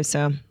starts too,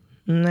 so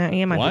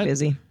you might What? be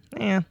busy.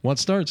 Yeah. What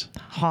starts?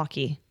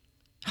 Hockey.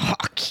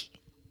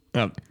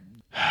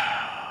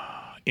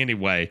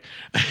 Anyway,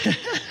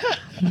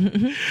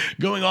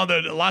 going on,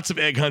 lots of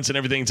egg hunts and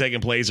everything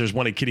taking place. There's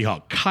one at Kitty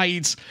Hawk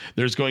Kites.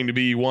 There's going to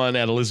be one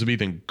at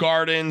Elizabethan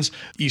Gardens.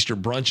 Easter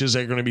brunches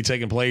are going to be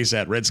taking place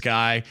at Red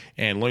Sky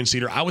and Lone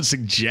Cedar. I would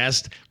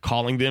suggest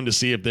calling them to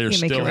see if they're Yeah,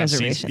 make still your have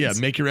seats. reservations.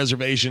 Yeah, make your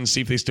reservations. See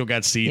if they still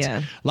got seats.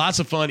 Yeah. Lots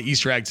of fun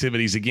Easter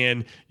activities.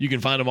 Again, you can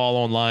find them all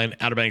online,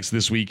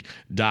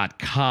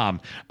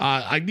 OuterBanksThisWeek.com.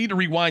 I need to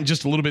rewind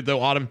just a little bit,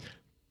 though, Autumn.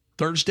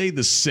 Thursday,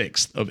 the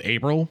 6th of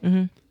April,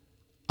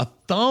 a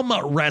thumb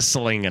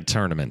wrestling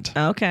tournament.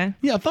 Okay.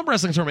 Yeah, a thumb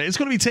wrestling tournament. It's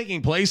going to be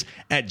taking place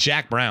at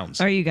Jack Brown's.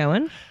 Are you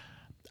going?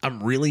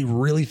 I'm really,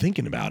 really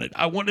thinking about it.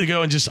 I want to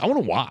go and I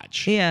want to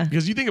watch. Yeah.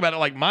 Because you think about it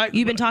like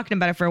You've been talking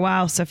about it for a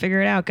while, so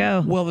figure it out.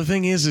 Go. Well, the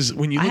thing is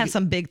when you I look have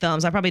some big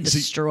thumbs. I probably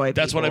destroy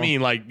that's what I people.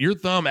 mean. Like your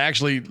thumb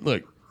actually,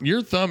 look,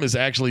 your thumb is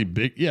actually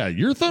big. Yeah,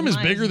 your thumb is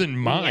bigger than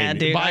mine. Yeah,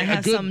 dude. by I a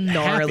have good some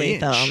gnarly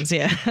half-inch. thumbs.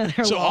 Yeah.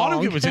 They're So long.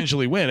 Autumn could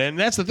potentially win, and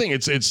that's the thing.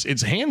 It's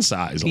hand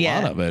size. A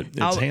lot of it.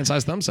 It's hand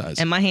size, thumb size.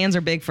 And my hands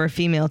are big for a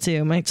female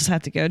too. Might just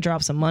have to go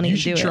drop some money You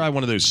and do should try it.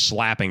 one of those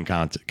slapping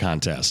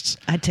contests.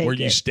 I'd take where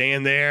you it.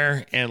 stand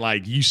there and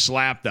like you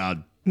slap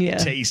the Yeah.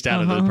 taste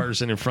out of the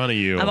person in front of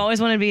you. I've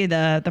always wanted to be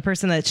the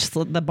person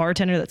the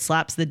bartender that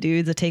slaps the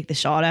dudes that take the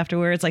shot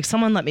afterwards. Like,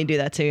 someone let me do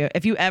that too.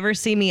 If you ever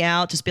see me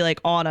out, just be like,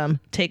 Autumn,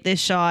 take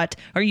this shot.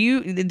 Or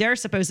they're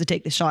supposed to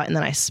take the shot and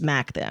then I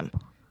smack them.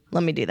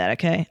 Let me do that,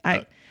 okay?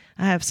 I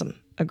have some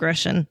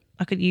aggression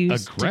I could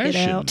use to get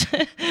out.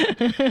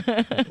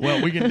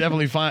 Well, we can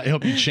definitely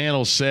help you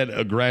channel said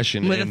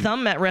aggression With a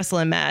thumb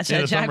wrestling match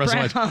at the thumb Jack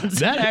wrestling match. Brown's.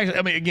 That actually,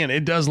 I mean, again,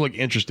 it does look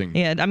interesting.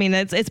 Yeah, I mean,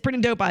 it's a pretty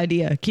dope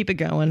idea. Keep it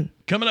going.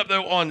 Coming up,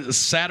 though, on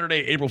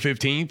Saturday, April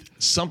 15th,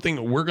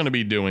 something we're going to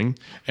be doing,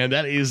 and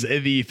that is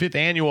the 5th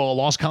annual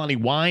Lost Colony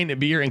Wine,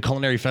 Beer, and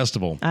Culinary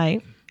Festival. All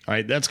right. All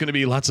right, that's going to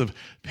be lots of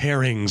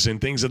pairings and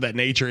things of that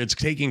nature. It's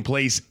taking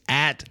place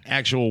at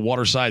actual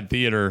Waterside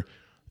Theater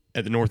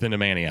at the north end of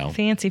Manio.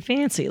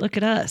 Fancy. Look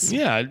at us.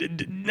 Yeah.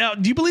 Now,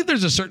 do you believe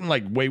there's a certain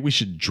way we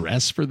should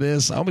dress for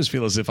this? I always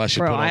feel as if I should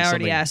Bro, put on I already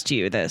something. asked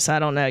you this. I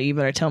don't know. You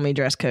better tell me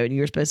dress code.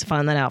 You were supposed to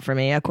find that out for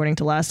me. According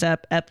to last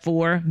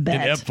Ep4,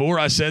 bet. In Ep4,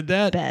 I said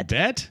that?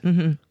 Bet.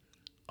 Mm-hmm.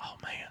 Oh,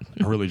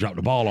 man. I really dropped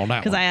the ball on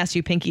that Because one. I asked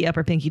you pinky up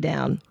or pinky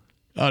down.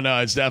 Oh, no,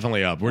 it's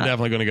definitely up. We're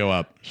definitely going to go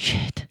up.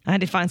 Shit. I had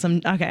to find some.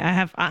 Okay, I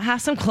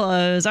have some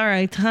clothes. All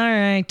right.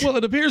 Well,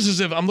 it appears as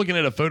if I'm looking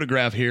at a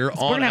photograph here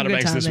on gonna have a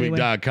good time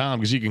OuterBanksThisWeek.com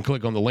because you can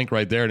click on the link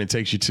right there and it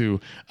takes you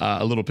to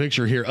a little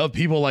picture here of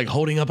people like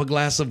holding up a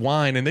glass of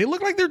wine and they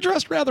look like they're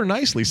dressed rather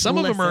nicely. Some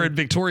of them are in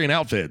Victorian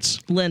outfits.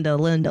 Linda,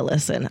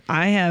 listen.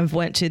 I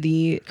went to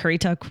the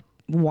Currituck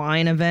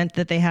wine event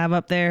that they have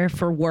up there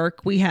for work.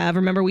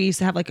 Remember we used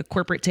to have like a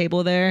corporate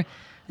table there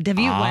Have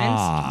you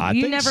I went?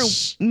 You think never.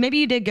 s- Maybe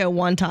you did go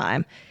one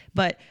time,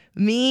 but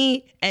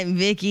me and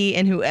Vicky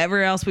and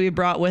whoever else we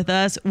brought with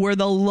us were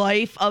the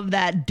life of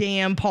that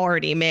damn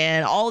party,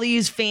 man. All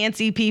these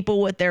fancy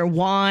people with their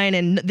wine,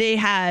 and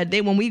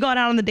when we got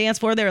out on the dance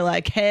floor, they were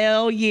like,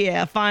 hell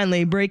yeah,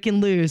 finally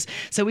breaking loose.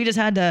 So we'll just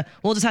have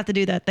to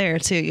do that there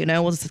too, you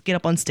know. We'll just get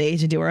up on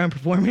stage and do our own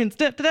performance.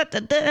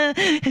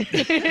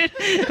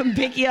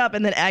 Pick you up,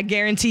 and then I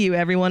guarantee you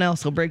everyone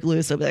else will break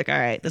loose. They'll be like, all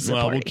right, this is a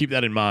party. We'll keep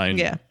that in mind.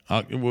 Yeah.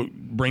 We'll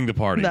bring the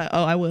party.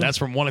 I will. That's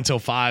from 1 until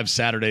 5,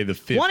 Saturday the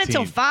 15th. 1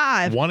 until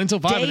 5. 1 until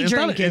 5. Day It's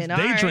drinking.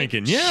 day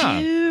drinking. Yeah.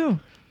 Shoo.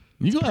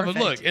 You gonna have a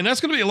Perfect. look, and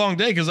that's gonna be a long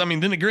day because then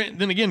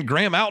again,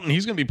 Graham Outten,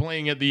 he's gonna be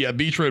playing at the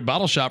Beach Road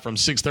Bottle Shop from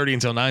 6:30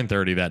 until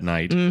 9:30 that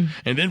night, and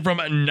then from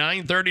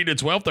 9:30 to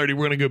 12:30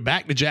 we're gonna go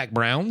back to Jack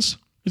Brown's.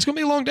 It's gonna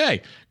be a long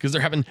day because they're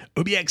having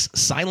OBX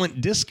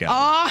silent disco.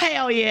 Oh,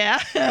 hell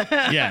yeah.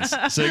 Yes,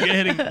 so go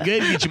ahead and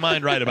get your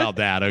mind right about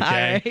that.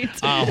 Okay.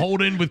 All right.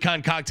 Holden with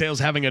Con Cocktails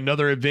having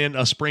another event,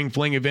 a spring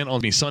fling event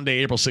on Sunday,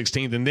 April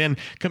 16th, and then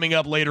coming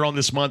up later on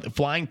this month,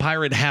 Flying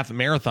Pirate Half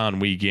Marathon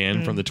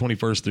Weekend from the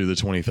 21st through the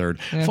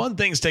 23rd. Fun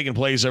things taking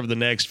place over the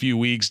next few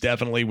weeks,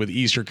 definitely with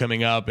Easter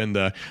coming up and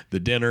the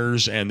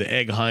dinners and the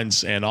egg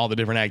hunts and all the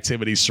different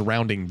activities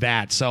surrounding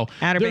that. So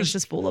Outer there's- Banks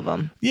is full of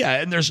them.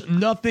 yeah, and there's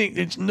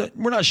nothing.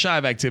 We're not shy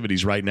of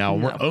activities right now.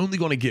 No. We're only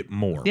going to get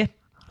more. Yeah.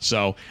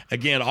 So,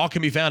 again, all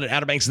can be found at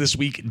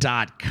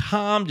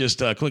OuterBanksThisWeek.com. Just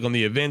click on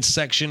the events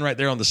section right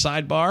there on the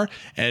sidebar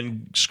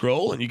and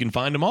scroll, and you can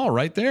find them all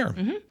right there.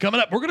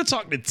 Coming up, we're going to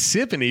talk to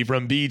Tiffany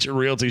from Beach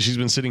Realty. She's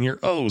been sitting here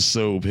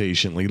so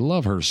patiently.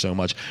 Love her so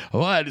much.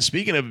 But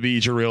speaking of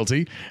Beach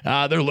Realty,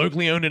 they're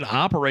locally owned and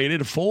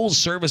operated,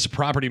 full-service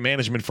property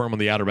management firm on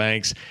the Outer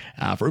Banks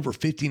for over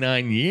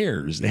 59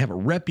 years. They have a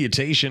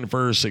reputation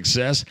for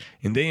success,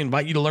 and they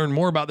invite you to learn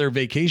more about their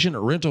vacation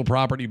or rental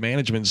property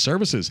management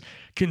services.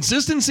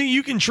 Consistency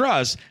you can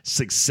trust,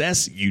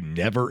 success you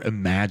never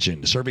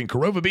imagined. Serving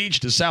Corova Beach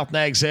to South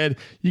Nags Head,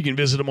 you can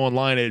visit them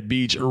online at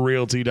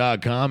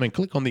beachrealty.com and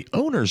click on the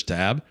Owners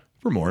tab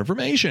for more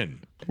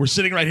information. We're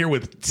sitting right here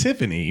with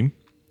Tiffany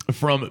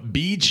from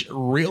Beach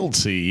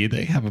Realty.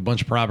 They have a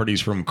bunch of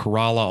properties from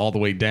Corolla all the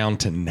way down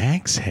to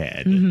Nags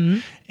Head.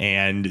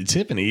 And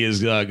Tiffany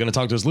is going to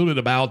talk to us a little bit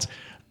about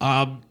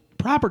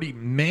property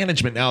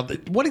management. Now,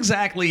 what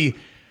exactly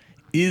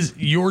is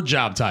your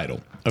job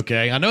title?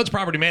 Okay, I know it's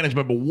property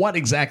management, but what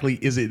exactly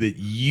is it that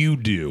you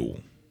do?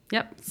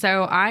 Yep.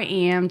 So I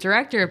am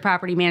director of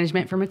property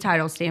management from a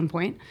title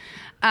standpoint.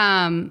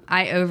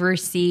 I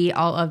oversee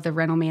all of the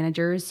rental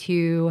managers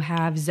who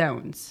have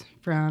zones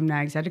from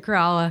Nags Head to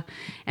Corolla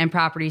and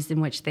properties in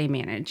which they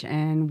manage.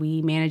 And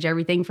we manage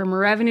everything from a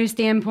revenue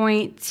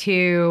standpoint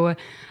to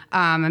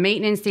a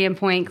maintenance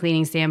standpoint,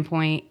 cleaning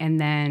standpoint, and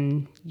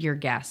then your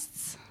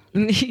guests.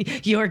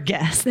 Your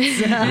guests.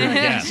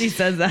 guests. She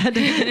says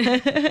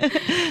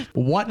that.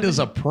 What does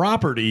a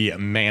property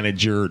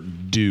manager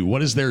do?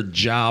 What is their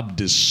job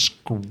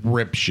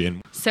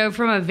description? So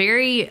from a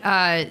very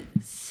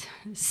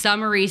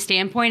summary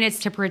standpoint, it's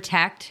to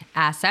protect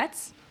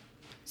assets.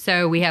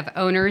 So we have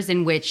owners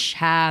in which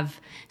have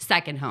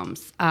second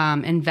homes,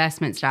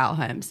 investment style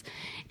homes.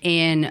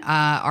 And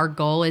our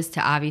goal is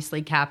to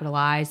obviously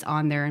capitalize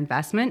on their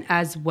investment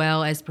as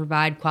well as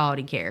provide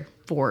quality care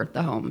for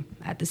the home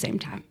at the same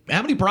time.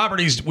 How many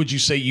properties would you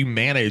say you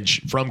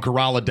manage from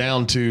Corolla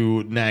down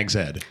to Nags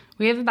Head?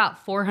 We have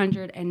about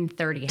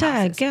 430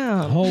 houses.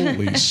 Daggum.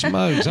 Holy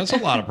smokes, that's a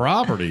lot of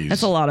properties.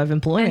 That's a lot of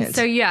employment. And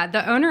so, yeah,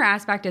 the owner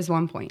aspect is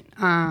one point.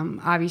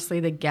 Obviously,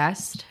 the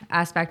guest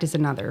aspect is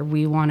another.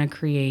 We want to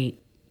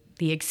create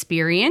the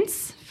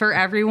experience for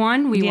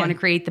everyone. We want to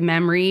create the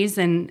memories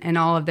and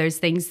all of those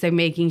things. So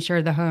making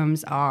sure the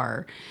homes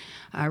are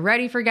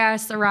ready for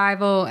guests'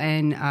 arrival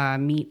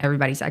and meet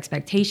everybody's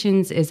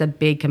expectations is a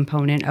big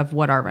component of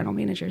what our rental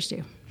managers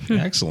do.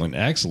 Excellent,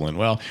 excellent.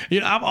 Well,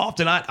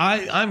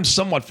 I'm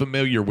somewhat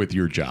familiar with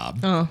your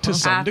job to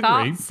some I degree.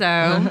 thought so.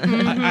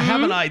 I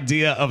have an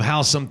idea of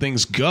how some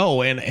things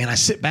go, and I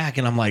sit back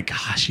and I'm like,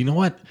 gosh, you know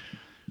what?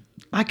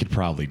 I could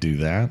probably do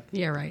that.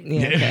 Yeah, right.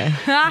 Yeah, okay.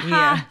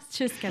 Yeah.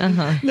 Just kidding.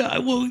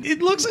 No, well,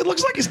 it looks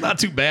like it's not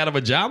too bad of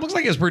a job. Looks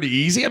like it's pretty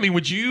easy. I mean,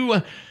 would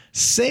you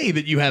say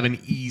that you have an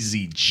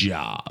easy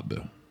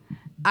job?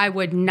 I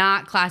would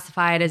not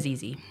classify it as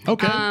easy.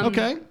 Okay,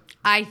 okay.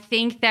 I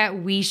think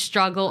that we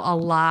struggle a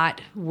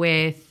lot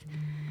with,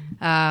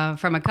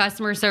 from a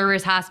customer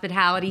service,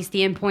 hospitality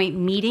standpoint,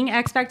 meeting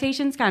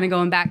expectations, kind of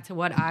going back to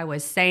what I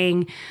was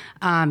saying.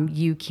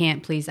 You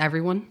can't please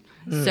everyone.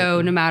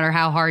 So no matter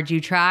how hard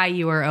you try,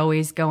 you are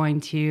always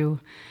going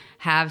to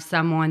have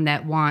someone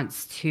that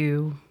wants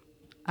to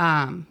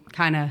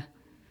kind of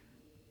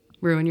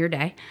ruin your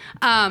day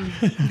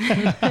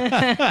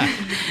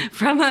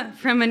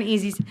from an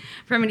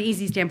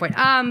easy standpoint.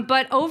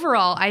 But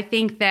overall, I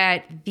think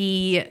that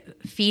the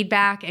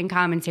feedback and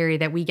commentary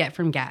that we get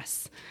from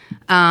guests,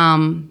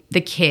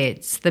 the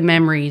kids, the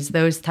memories,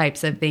 those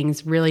types of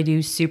things really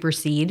do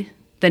supersede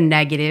the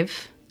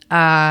negative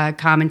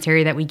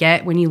commentary that we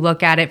get. When you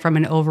look at it from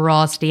an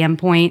overall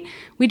standpoint,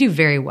 we do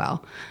very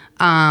well.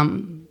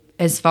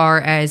 as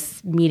far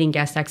as meeting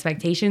guest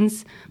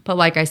expectations. But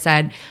like I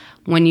said,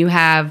 when you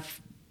have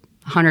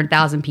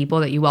 100,000 people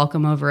that you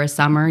welcome over a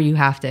summer, you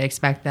have to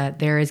expect that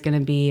there is going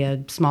to be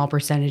a small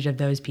percentage of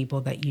those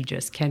people that you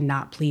just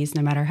cannot please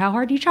no matter how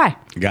hard you try.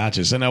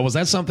 Gotcha. So now, was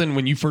that something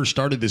when you first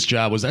started this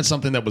job, was that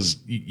something that was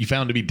you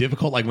found to be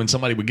difficult? Like when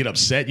somebody would get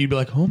upset, you'd be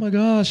like, oh my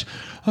gosh,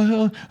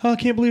 I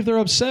can't believe they're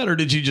upset. Or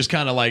did you just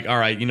kind of like, all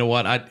right, you know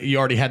what? You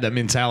already had that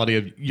mentality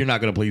of you're not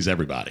going to please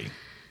everybody.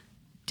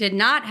 Did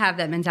not have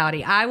that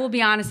mentality. I will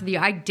be honest with you.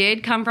 I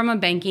did come from a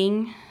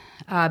banking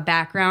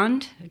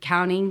background,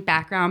 accounting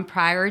background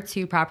prior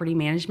to property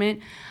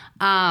management.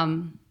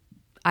 I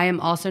am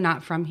also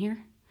not from here.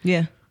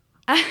 Yeah.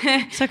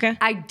 It's okay.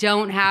 I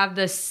don't have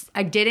this,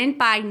 I didn't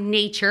by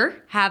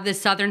nature have the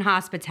Southern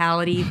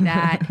hospitality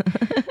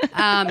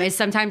that is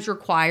sometimes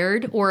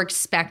required or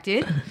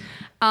expected.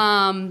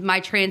 My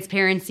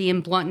transparency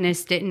and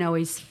bluntness didn't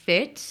always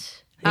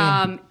fit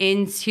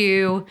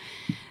into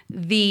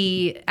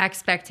the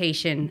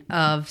expectation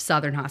of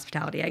Southern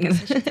hospitality, I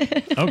guess I should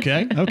say.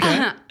 Okay.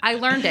 I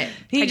learned it.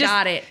 I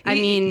got it.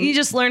 You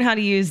just learn how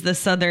to use the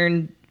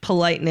Southern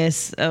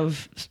politeness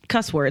of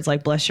cuss words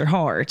like bless your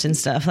heart and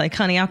stuff. Like,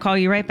 honey, I'll call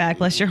you right back.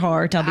 Bless your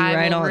heart. I'll be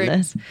right on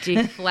this.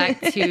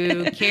 Deflect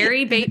to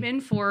Carrie Bateman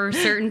for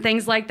certain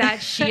things like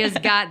that. She has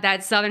got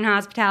that Southern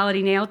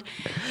hospitality nailed.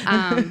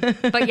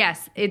 But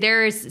yes,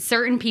 there is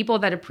certain people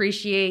that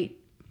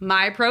appreciate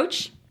my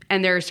approach,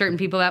 and there are certain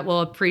people that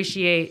will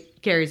appreciate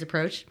Carrie's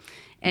approach.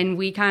 And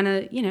we kind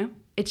of,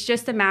 it's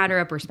just a matter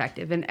of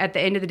perspective. And at the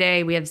end of the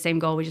day, we have the same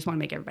goal. We just want to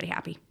make everybody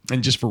happy.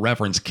 And just for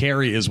reference,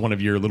 Carrie is one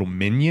of your little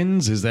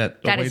minions. Is that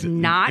is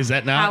not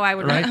how I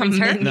would reference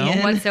her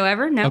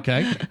whatsoever? No.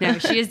 Okay. No,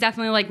 she is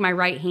definitely like my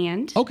right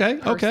hand. Okay.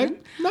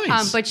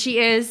 Nice. But she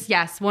is,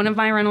 yes, one of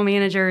my rental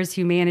managers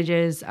who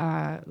manages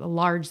a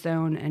large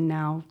zone and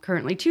now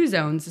currently 2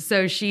 zones.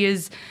 So she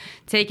is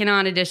taken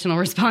on additional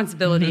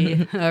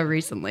responsibility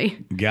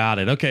recently. Got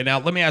it. Okay. Now,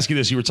 let me ask you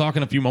this. You were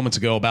talking a few moments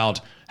ago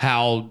about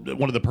how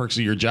one of the perks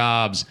of your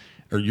job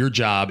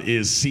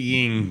is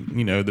seeing,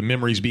 the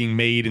memories being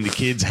made and the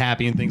kids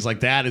happy and things like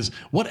that. Is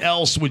what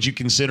else would you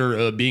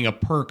consider being a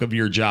perk of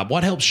your job?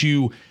 What helps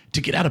you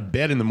to get out of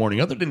bed in the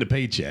morning other than the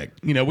paycheck?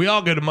 We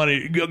all go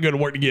to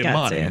work to get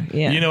money.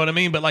 Yeah. You know what I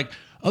mean? But like,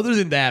 other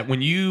than that,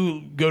 when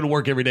you go to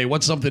work every day,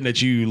 what's something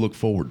that you look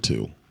forward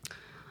to?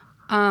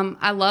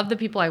 I love the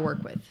people I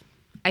work with.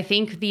 I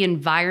think the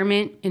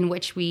environment in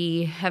which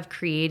we have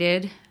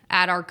created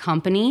at our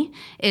company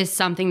is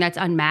something that's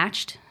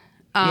unmatched.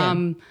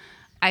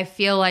 I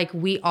feel like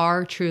we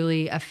are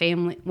truly a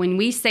family. When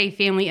we say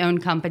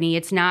family-owned company,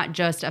 it's not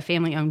just a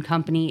family-owned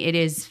company. It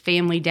is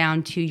family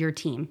down to your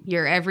team,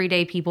 your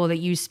everyday people that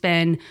you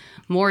spend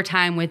more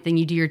time with than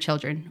you do your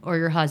children or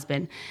your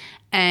husband.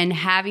 And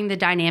having the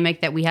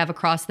dynamic that we have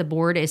across the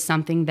board is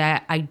something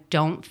that I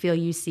don't feel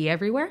you see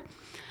everywhere.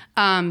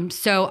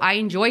 So I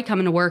enjoy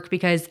coming to work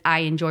because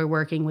I enjoy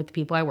working with the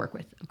people I work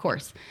with, of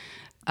course.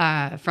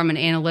 From an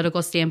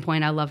analytical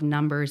standpoint, I love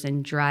numbers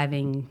and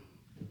driving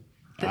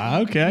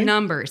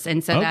numbers.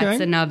 And so that's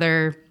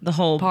another the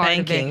whole part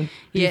banking of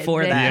it.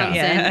 before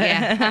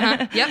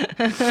that.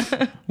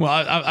 Yep. Well,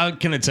 I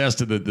can attest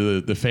to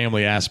the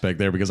family aspect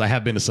there because I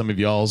have been to some of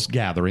y'all's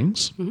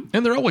gatherings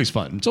and they're always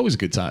fun. It's always a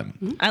good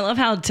time. I love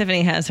how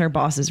Tiffany has her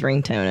boss's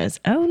ringtone as,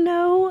 oh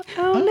no,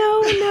 no.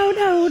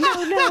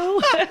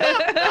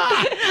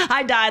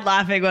 I died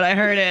laughing when I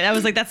heard it. I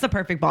was like, that's the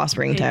perfect boss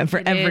ringtone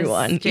for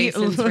everyone.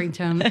 Jason's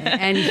ringtone,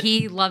 and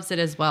he loves it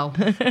as well.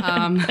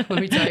 Let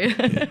me tell you.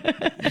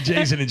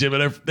 Jason and Jim,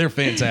 they're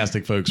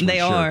fantastic folks. They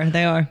are.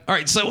 All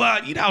right. So,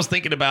 I was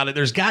thinking about it.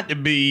 There's got to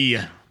be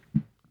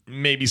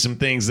maybe some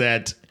things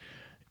that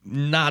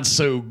not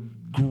so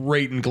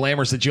great and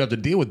glamorous that you have to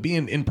deal with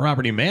being in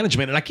property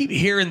management. And I keep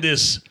hearing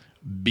this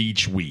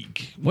beach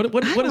week. What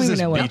is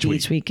this beach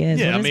week? Is.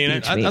 Yeah,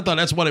 I thought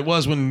that's what it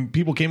was when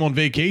people came on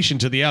vacation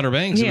to the Outer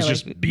Banks. It was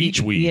just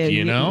beach week,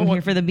 You're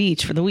here for the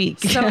beach for the week.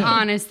 So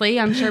honestly,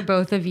 I'm sure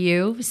both of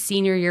you,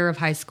 senior year of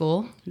high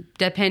school,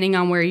 depending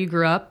on where you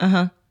grew up,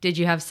 did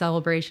you have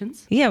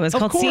celebrations? Yeah, it was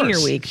called Senior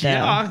Week, though.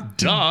 Yeah,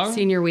 duh.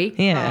 Senior Week,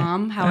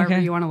 however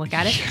you want to look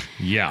at it.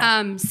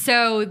 Yeah.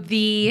 So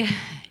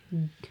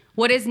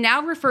what is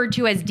now referred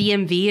to as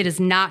DMV, it is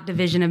not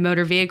Division of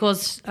Motor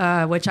Vehicles,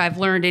 which I've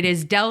learned it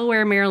is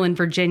Delaware, Maryland,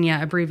 Virginia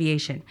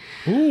abbreviation.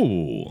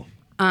 Ooh.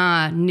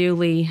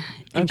 Newly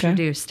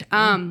introduced.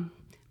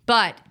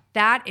 But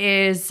that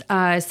is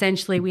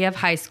essentially, we have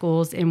high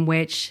schools in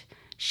which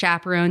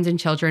chaperones and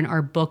children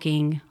are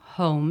booking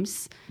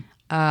homes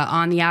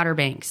on the Outer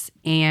Banks.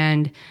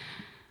 And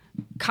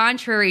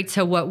contrary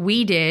to what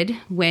we did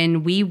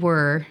when we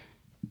were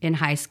in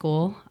high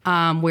school,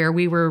 where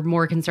we were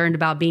more concerned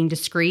about being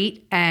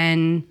discreet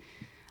and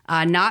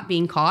not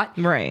being caught.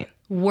 Right.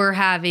 We're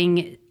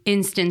having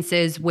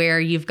instances where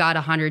you've got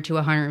 100 to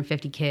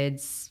 150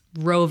 kids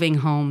roving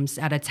homes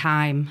at a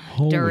time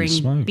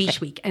during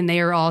beach week, and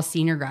they are all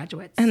senior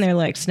graduates. And they're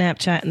like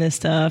Snapchatting this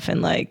stuff,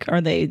 and like,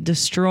 are they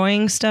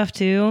destroying stuff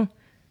too?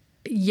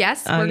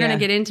 Yes, we're going to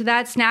get into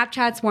that.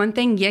 Snapchat's one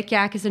thing, Yik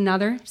Yak is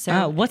another.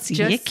 So what's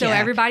just Yik so Yak?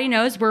 Everybody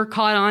knows, we're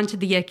caught on to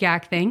the Yik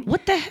Yak thing.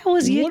 What the hell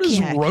is Yik What is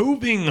Yak?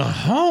 roving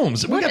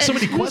homes? We got so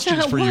many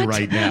questions for you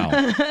right now.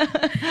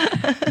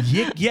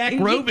 Yik Yak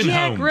roving Yik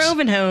Yak homes.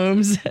 roving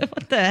homes.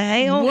 What the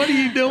hell? What are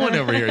you doing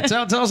over here?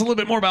 Tell us a little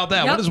bit more about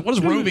that. Yep. What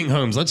is roving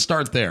homes? Let's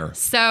start there.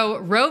 So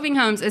roving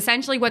homes,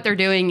 essentially what they're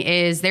doing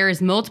is there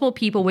is multiple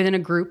people within a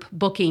group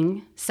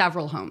booking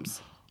several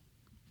homes.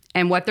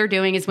 And what they're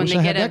doing is when Wish they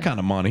I get had that kind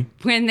of money.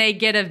 when they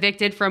get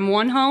evicted from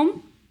one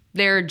home,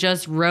 they're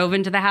just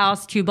roving to the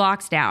house 2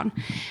 blocks down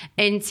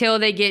until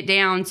they get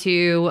down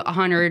to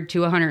 100 to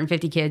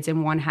 150 kids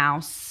in one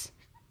house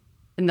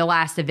in the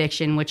last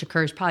eviction, which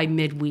occurs probably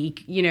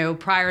midweek,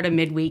 prior to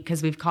midweek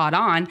because we've caught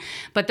on.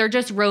 But they're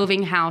just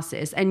roving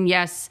houses. And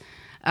yes,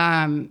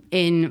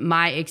 in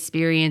my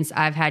experience,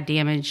 I've had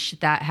damage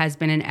that has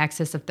been in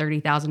excess of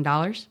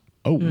 $30,000.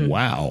 Oh,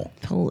 wow.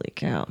 Holy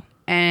cow.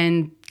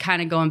 And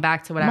kind of going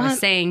back to what I was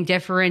saying,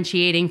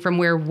 differentiating from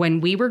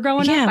when we were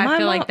growing up, I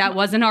feel like that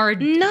wasn't our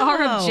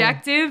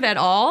objective at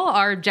all.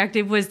 Our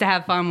objective was to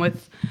have fun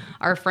with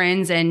our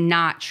friends and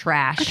not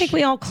trash. I think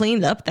we all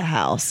cleaned up the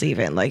house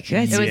even. Like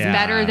it was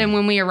better than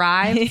when we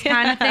arrived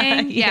kind of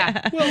thing.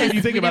 Yeah. Well, if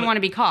you think we about didn't want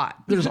to be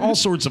caught. There's all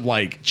sorts of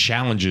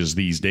challenges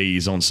these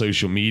days on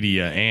social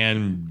media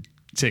and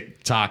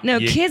TikTok. No,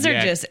 kids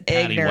are just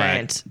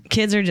ignorant.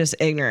 Kids are just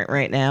ignorant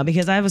right now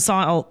because I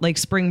saw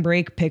spring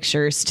break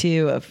pictures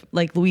too of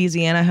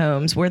Louisiana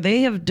homes where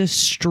they have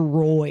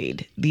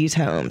destroyed these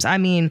homes. I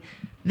mean,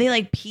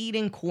 they peed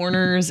in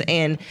corners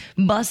and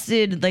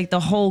busted the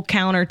whole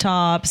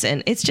countertops,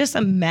 and it's just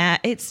a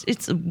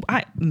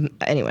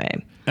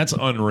anyway. That's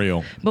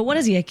unreal. But what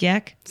is Yik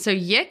Yak? So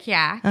Yik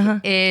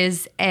Yak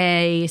is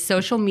a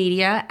social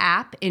media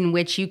app in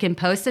which you can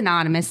post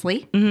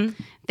anonymously.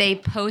 Mm-hmm. They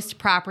post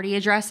property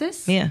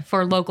addresses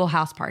for local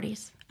house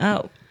parties.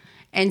 Oh.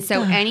 And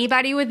so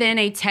anybody within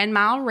a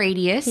 10-mile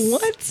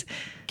radius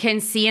can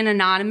see an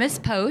anonymous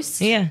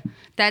post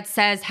that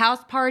says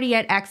house party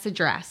at X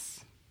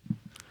address.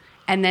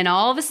 And then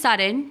all of a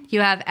sudden,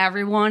 you have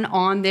everyone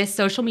on this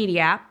social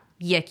media app,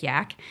 Yik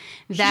Yak,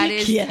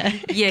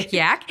 Yik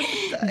Yak,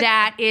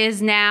 that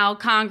is now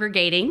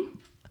congregating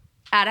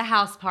at a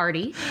house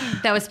party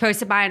that was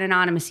posted by an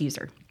anonymous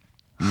user.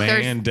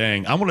 Man,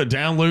 dang. I'm going to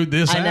download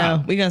this app. I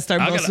know. We're going to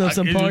start posting up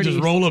some parties.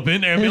 Just roll up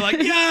in there and be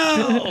like,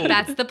 yo!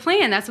 That's the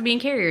plan. That's what me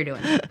and Carrie are doing.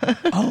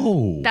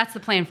 Oh. That's the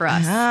plan for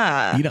us.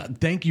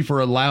 Thank you for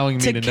allowing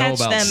me to know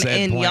about them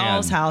said in plan.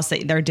 y'all's house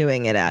that they're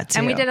doing it at, too.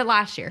 And we did it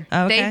last year.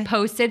 Oh, okay. They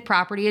posted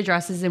property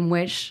addresses in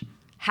which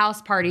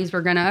house parties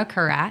were going to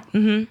occur at.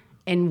 Mm-hmm.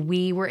 And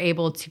we were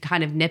able to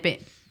kind of nip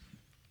it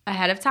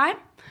ahead of time,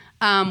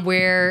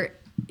 where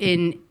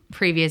in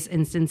previous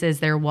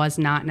instances there was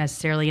not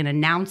necessarily an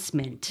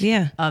announcement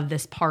of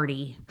this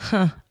party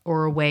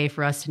or a way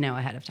for us to know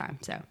ahead of time.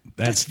 So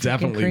that's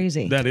definitely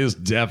crazy. That is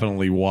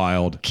definitely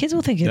wild. Kids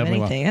will think of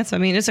anything.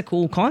 It's a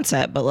cool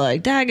concept, but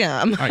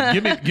daggum. All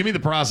right, give me the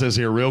process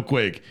here real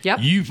quick. Yep.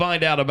 You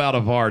find out about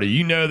a party.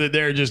 You know that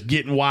they're just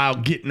getting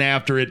wild, getting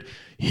after it.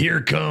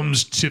 Here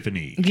comes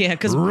Tiffany. Yeah,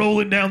 because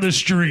rolling down the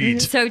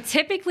street. So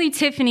typically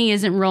Tiffany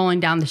isn't rolling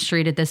down the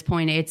street at this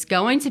point. It's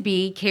going to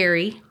be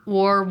Carrie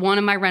or one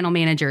of my rental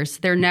managers.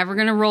 They're never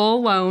going to roll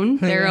alone.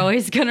 They're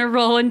always going to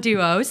roll in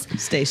duos.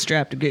 Stay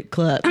strapped to get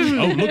clapped. Oh,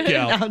 look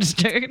out. No, I'm just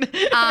joking.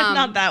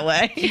 Not that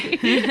way.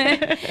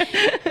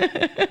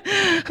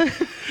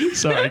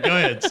 Sorry, go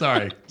ahead.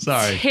 Sorry.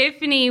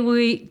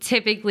 Tiffany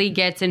typically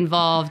gets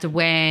involved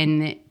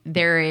when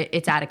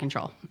it's out of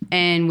control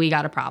and we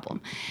got a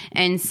problem.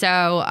 And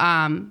so,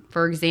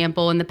 for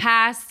example, in the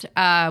past,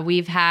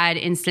 we've had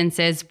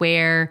instances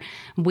where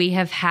we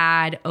have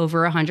had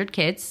over 100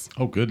 kids.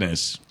 Oh,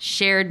 goodness.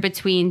 Shared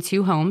between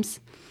 2 homes.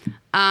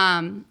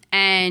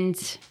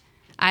 And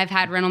I've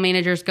had rental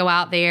managers go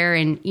out there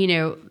and,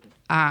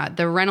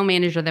 the rental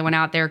manager that went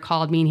out there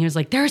called me and he was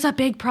like, there's a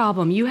big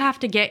problem. You have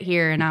to get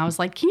here. And I was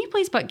like, can you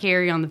please put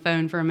Carrie on the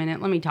phone for a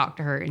minute? Let me talk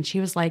to her. And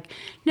she was like,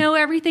 no,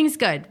 everything's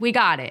good. We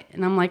got it.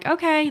 And I'm like,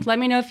 okay, let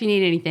me know if you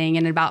need anything.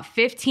 And about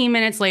 15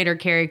 minutes later,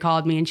 Carrie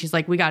called me and she's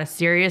like, we got a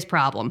serious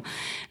problem.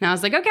 And I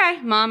was like, okay,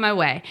 I'm on my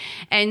way.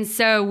 And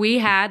so we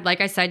had,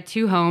 like I said,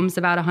 2 homes,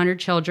 about 100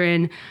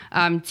 children,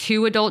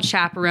 2 adult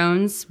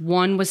chaperones.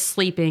 One was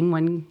sleeping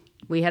when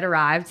we had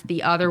arrived.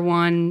 The other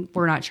one,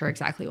 we're not sure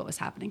exactly what was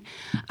happening.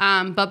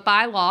 But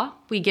by law,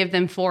 we give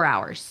them 4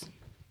 hours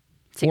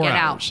to get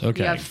out.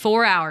 Okay. You have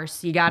 4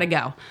 hours. You got to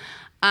go.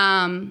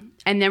 And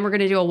then we're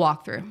going to do a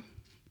walkthrough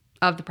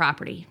of the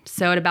property.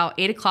 So at about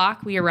 8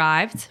 o'clock, we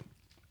arrived.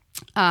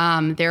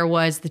 There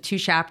was the 2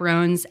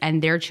 chaperones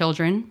and their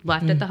children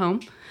left at the home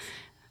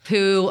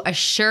who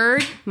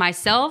assured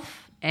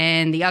myself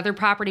and the other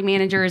property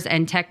managers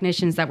and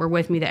technicians that were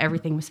with me that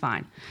everything was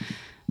fine.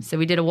 So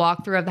we did a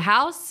walkthrough of the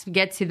house,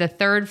 get to the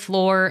 3rd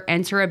floor,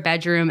 enter a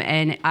bedroom,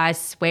 and I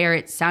swear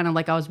it sounded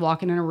like I was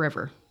walking in a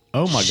river.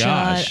 Oh, my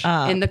gosh.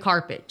 In the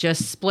carpet,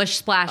 just splish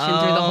splashing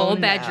through the whole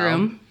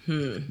bedroom.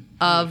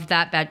 of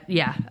that bed.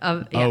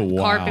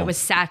 Carpet was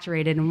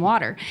saturated in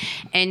water.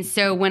 And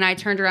so when I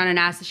turned around and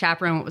asked the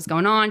chaperone what was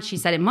going on, she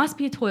said, it must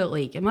be a toilet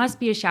leak. It must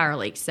be a shower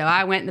leak. So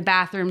I went in the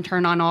bathroom,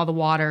 turned on all the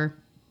water.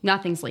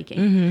 Nothing's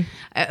leaking.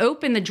 I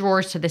opened the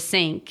drawers to the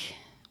sink,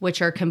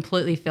 which are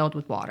completely filled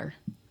with water.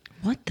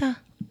 What the?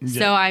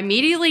 So I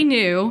immediately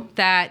knew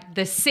that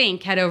the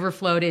sink had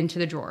overflowed into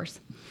the drawers.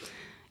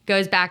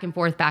 Goes back and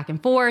forth, back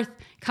and forth.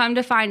 Come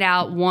to find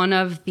out, one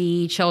of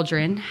the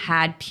children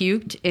had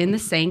puked in the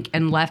sink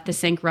and left the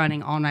sink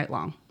running all night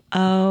long.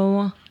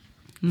 Oh,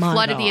 my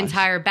Flooded gosh. the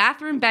entire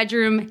bathroom,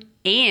 bedroom,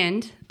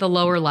 and the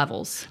lower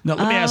levels. Now,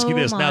 let me ask you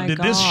this. Now, my did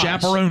this gosh.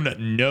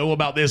 chaperone know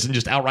about this and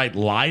just outright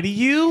lie to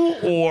you?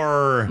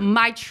 Or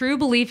My true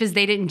belief is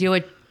they didn't do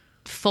a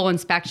full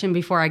inspection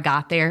before I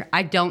got there.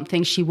 I don't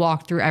think she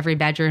walked through every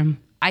bedroom.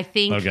 I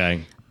think...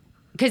 Okay.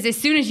 Because as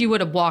soon as you would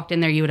have walked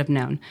in there, you would have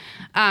known.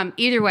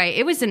 Either way,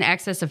 it was in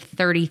excess of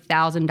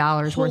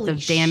 $30,000 worth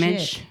of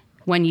damage shit.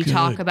 when you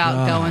talk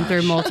about going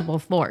through multiple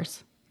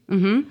floors.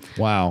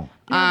 Wow.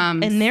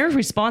 And they're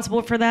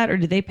responsible for that, or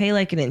did they pay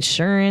like an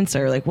insurance,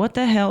 or like what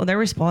the hell? They're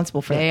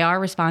responsible for They that. are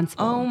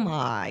responsible. Oh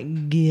my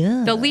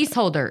god! The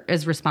leaseholder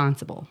is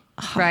responsible,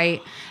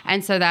 right?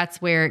 And so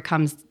that's where it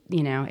comes,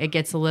 it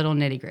gets a little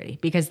nitty gritty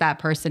because that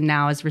person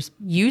now is,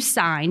 you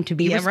signed to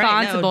be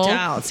responsible Right, no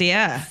doubts.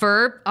 Yeah.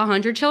 for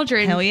 100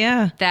 children Hell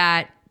yeah.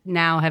 that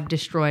now have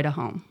destroyed a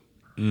home.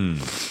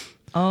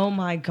 Oh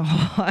my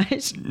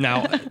gosh,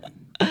 Now,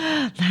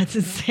 that's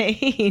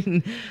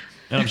insane.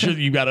 and I'm sure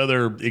you've got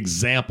other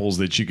examples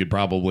that you could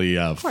probably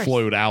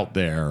float out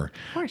there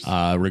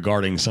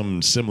regarding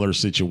some similar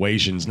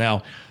situations.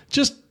 Now,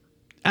 just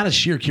out of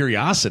sheer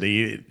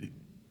curiosity,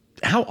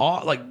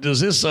 is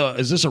this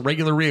a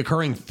regular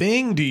reoccurring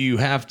thing? Do you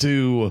have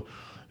to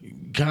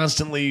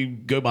constantly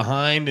go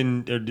behind,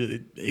 and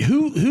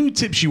who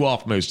tips you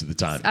off most of the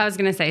time? I was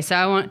going to say, so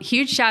I want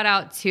huge shout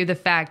out to the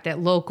fact that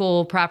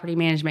local property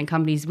management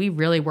companies, we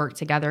really work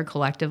together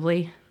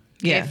collectively.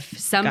 Yeah, If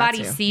somebody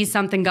got to. sees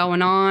something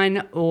going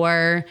on,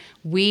 or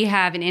we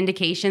have an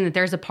indication that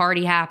there's a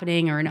party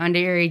happening or an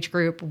underage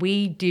group,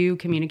 we do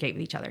communicate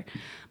with each other.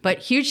 But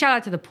huge shout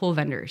out to the pool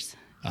vendors.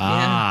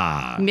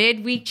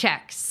 Midweek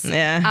checks.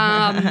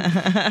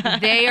 Yeah.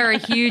 They are a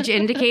huge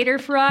indicator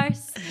for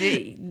us.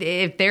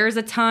 If there's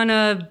a ton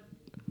of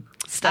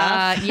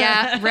Stuff.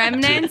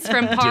 remnants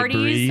from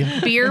parties,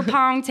 Debris. beer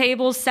pong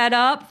tables set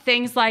up,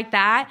 things like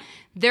that,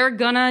 they're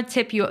gonna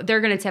tip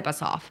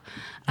us off.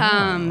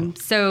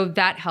 So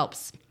that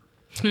helps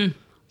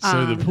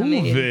So the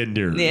pool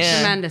vendors. Yeah.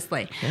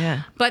 tremendously.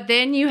 Yeah. But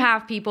then you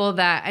have people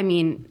that,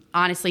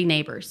 honestly,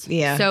 neighbors.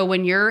 Yeah. So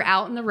when you're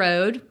out in the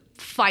road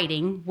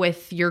fighting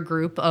with your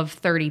group of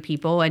 30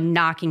 people and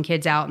knocking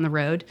kids out in the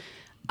road,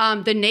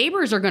 the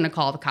neighbors are going to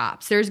call the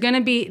cops. There's going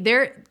to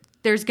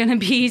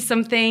be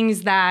some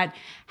things that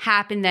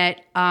happen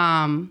that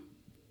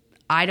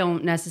I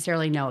don't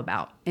necessarily know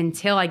about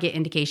until I get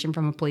indication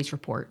from a police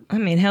report. I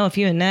mean, hell, if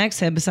you and Nax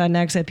Head beside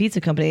Nax Head Pizza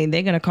Company,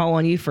 they're going to call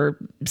on you for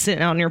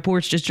sitting out on your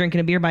porch just drinking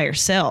a beer by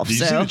yourself. Did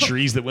you see the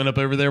trees that went up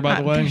over there,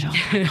 by the way? Oh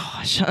my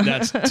gosh.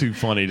 That's too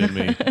funny to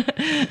me.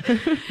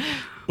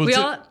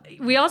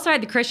 We also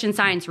had the Christian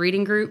Science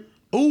Reading Group.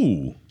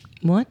 Ooh,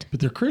 What?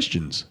 but they're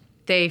Christians.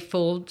 They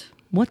fooled.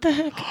 What the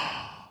heck?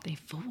 They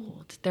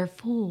fooled. They're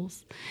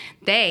fools.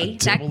 That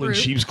Devil in group.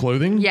 sheep's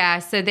clothing? Yeah,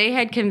 so they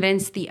had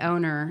convinced the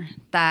owner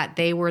that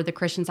they were the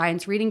Christian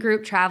Science Reading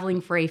Group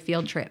traveling for a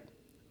field trip.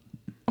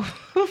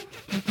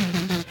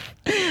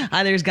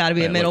 There's got to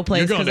be a middle look,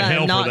 place you're going to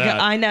hell I'm not. for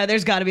that. I know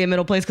there's got to be a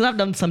middle place because I've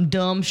done some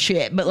dumb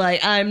shit, but like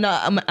I'm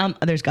not.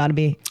 There's got to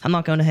be. I'm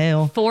not going to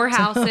hell. 4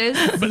 houses.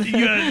 But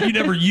you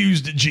never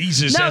used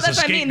Jesus No, as a that's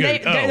what I mean.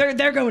 scapegoat.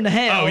 They're going to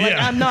hell. Oh, Like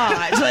yeah. I'm not.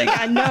 Like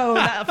I know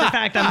that for a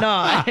fact I'm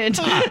not.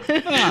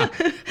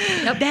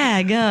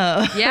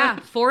 Dago. Yeah,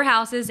 4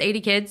 houses,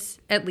 80 kids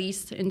at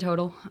least in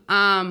total.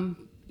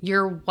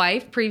 Your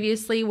wife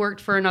previously worked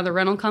for another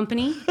rental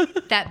company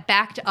that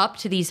backed up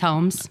to these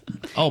homes.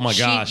 Oh my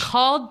gosh. She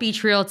called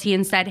Beach Realty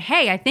and said,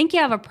 hey, I think you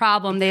have a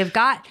problem. They've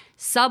got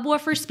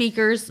subwoofer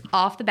speakers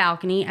off the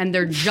balcony and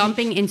they're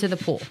jumping into the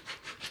pool.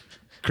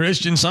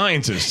 Christian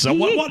scientists. So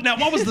what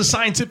was the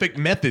scientific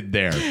method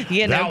there?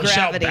 Yeah, no, Thou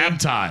shalt gravity.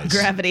 baptize.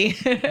 Gravity.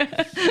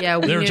 Yeah,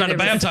 They were knew trying to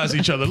there was- baptize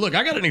each other. Look,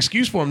 I got an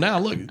excuse for them now.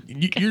 Look,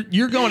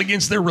 you're going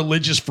against their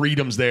religious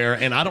freedoms there,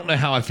 and I don't know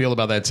how I feel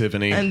about that,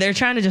 Tiffany. And they're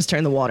trying to just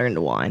turn the water into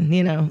wine.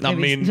 You know. I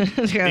Maybe- mean,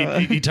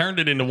 he turned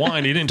it into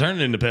wine. He didn't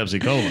turn it into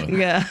Pepsi Cola.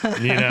 yeah.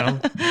 You know?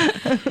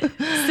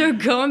 So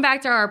going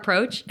back to our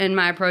approach, and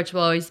my approach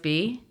will always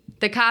be,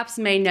 the cops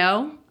may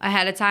know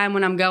ahead of time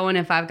when I'm going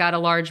if I've got a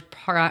large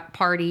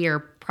party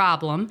or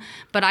problem,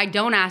 but I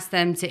don't ask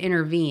them to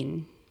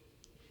intervene.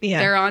 Yeah.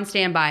 They're on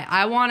standby.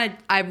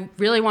 I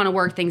really want to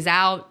work things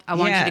out. I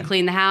want Yeah. you to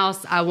clean the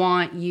house. I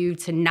want you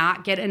to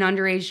not get an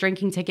underage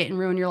drinking ticket and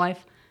ruin your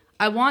life.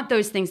 I want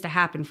those things to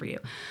happen for you.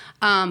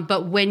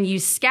 But when you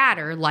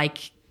scatter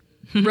like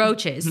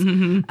roaches,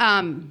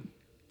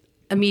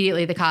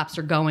 immediately the cops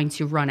are going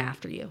to run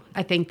after you.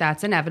 I think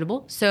that's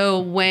inevitable. So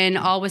when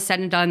all was said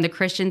and done, the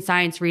Christian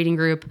Science reading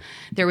group,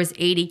 there was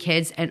 80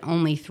 kids and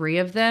only 3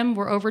 of them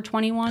were over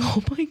 21.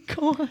 Oh my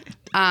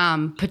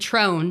God.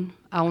 Patron,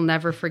 I will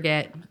never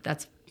forget.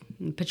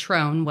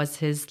 Patron was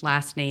his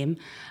last name.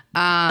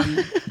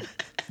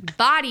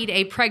 Bodied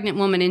a pregnant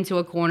woman into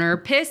a corner,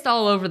 pissed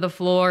all over the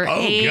floor,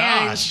 and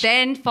gosh.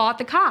 then fought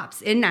the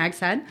cops in Nags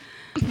Head.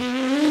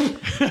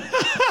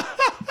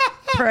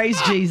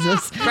 Praise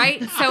Jesus.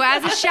 Right? So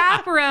as a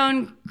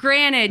chaperone,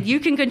 granted, you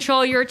can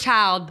control your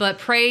child, but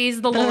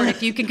praise the Lord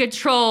if you can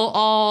control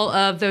all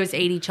of those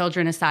 80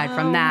 children aside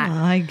from that. Oh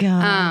my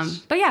gosh.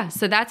 But yeah,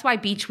 so that's why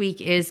Beach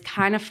Week is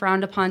kind of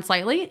frowned upon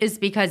slightly, is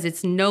because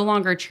it's no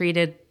longer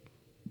treated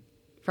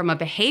from a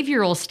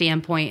behavioral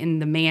standpoint in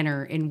the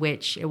manner in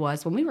which it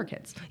was when we were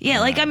kids.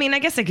 Yeah, like, I mean, I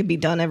guess it could be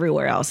done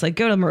everywhere else. Like,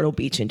 go to Myrtle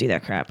Beach and do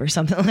that crap or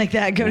something like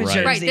that. Go to Right.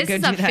 Jersey. Right, this go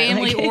is do a that. Like,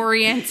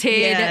 family-oriented,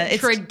 it's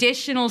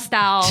traditional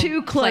style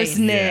too close place.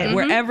 knit Yeah.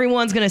 where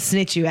everyone's going to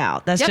snitch you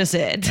out. That's Yep. just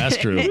it. That's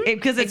true.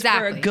 Because it's for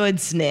Exactly. a good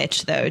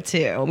snitch, though,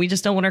 too. We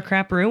just don't want our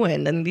crap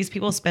ruined. And these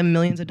people spend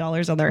millions of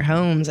dollars on their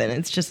homes, and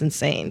it's just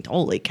insane.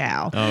 Holy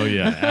cow. Oh,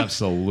 yeah,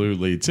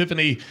 absolutely.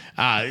 Tiffany,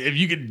 if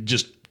you could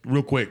just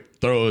real quick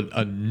throw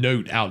a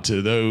note out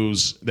to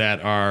those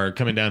that are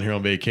coming down here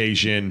on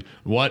vacation,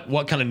 what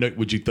kind of note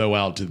would you throw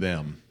out to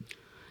them?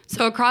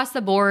 So across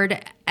the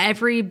board,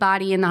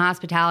 everybody in the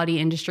hospitality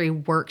industry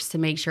works to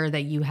make sure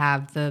that you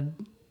have the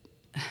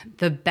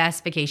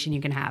best vacation you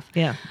can have.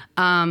 Yeah.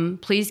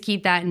 Please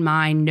keep that in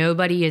mind.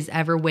 Nobody is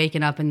ever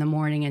waking up in the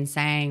morning and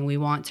saying we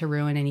want to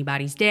ruin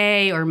anybody's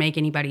day or make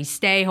anybody's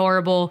stay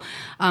horrible.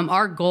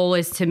 Our goal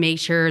is to make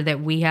sure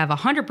that we have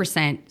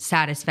 100%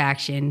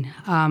 satisfaction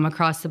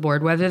across the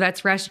board, whether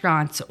that's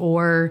restaurants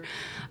or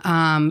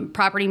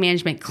property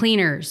management,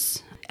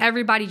 cleaners.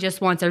 Everybody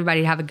just wants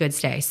everybody to have a good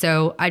stay.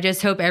 So I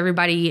just hope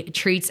everybody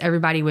treats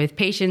everybody with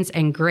patience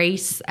and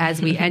grace as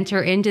we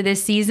enter into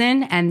this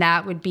season. And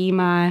that would be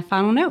my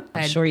final note.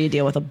 I'm sure you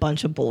deal with a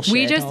bunch of bullshit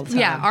We all the just, time.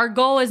 yeah, our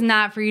goal is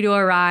not for you to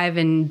arrive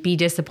and be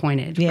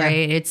disappointed, Yeah.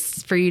 right?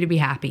 It's for you to be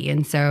happy.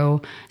 And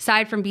so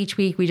aside from Beach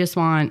Week, we just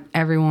want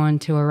everyone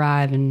to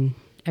arrive and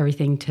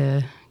everything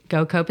to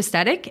go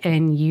copacetic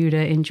and you to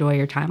enjoy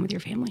your time with your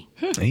family.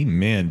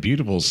 Amen.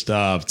 Beautiful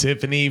stuff.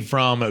 Tiffany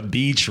from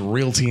Beach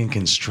Realty and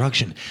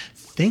Construction.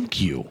 Thank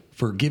you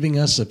for giving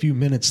us a few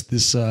minutes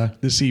this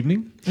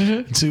evening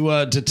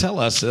to tell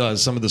us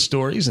some of the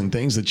stories and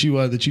things that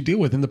you deal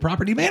with in the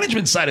property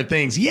management side of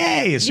things.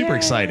 Yay! It's super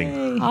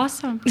exciting.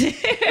 Awesome.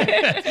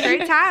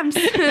 Great times.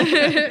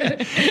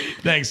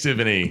 Thanks,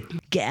 Tiffany.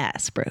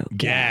 Gas, bro.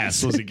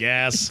 Gas. Was it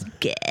gas?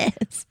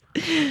 Gas.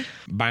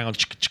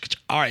 Bounce.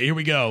 All right, here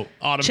we go.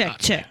 Autumn.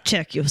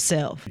 Check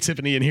yourself.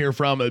 Tiffany in here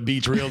from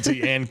Beach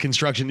Realty and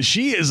Construction.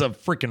 She is a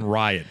freaking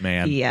riot,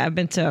 man. Yeah, I've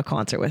been to a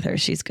concert with her.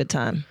 She's a good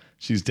time.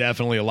 She's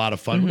definitely a lot of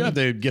fun. We're going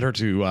to have to get her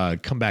to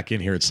come back in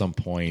here at some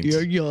point.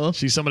 Yeah.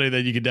 She's somebody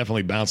that you could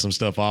definitely bounce some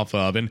stuff off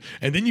of. And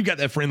then you've got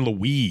that friend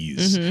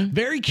Louise.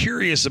 Very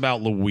curious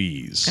about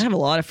Louise. I have a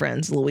lot of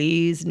friends.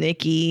 Louise,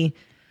 Nikki.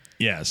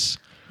 Yes.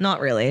 Not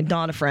really.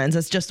 Not a friends.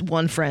 It's just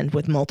one friend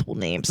with multiple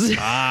names. Okay.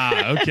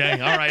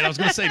 All right. I was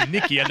going to say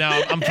Nikki.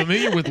 Now, I'm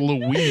familiar with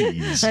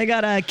Louise. I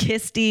got a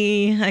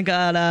Kisty. I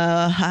got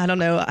I don't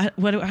know.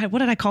 What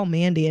did I call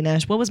Mandy in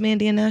Nashville? What was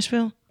Mandy in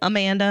Nashville?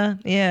 Amanda.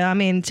 Yeah, I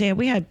mean,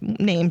 we had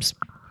names.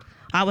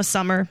 I was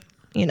Summer,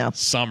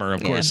 Summer,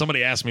 of course. Yeah.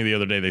 Somebody asked me the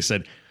other day, they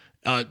said,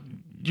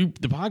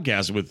 the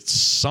podcast with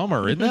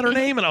Summer, isn't that her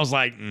name? And I was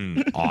like,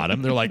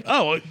 Autumn. They're like,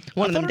 oh,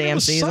 One of them damn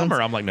seasons.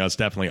 Summer. I'm like, no, it's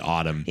definitely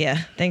Autumn. Yeah.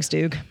 Thanks,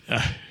 Duke.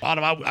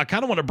 Autumn, I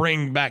kind of want to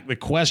bring back the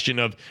question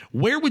of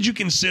where would you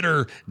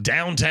consider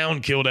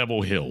downtown Kill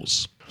Devil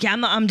Hills? Yeah,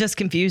 I'm just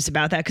confused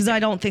about that because I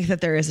don't think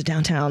that there is a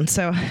downtown.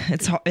 So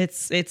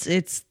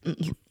it's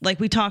like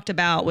we talked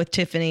about with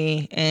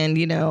Tiffany and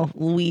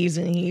Louise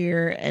in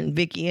here and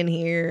Vicky in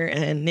here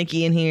and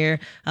Nikki in here.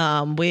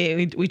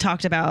 We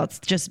talked about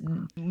just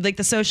like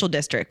the social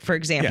district, for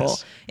example.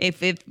 Yes.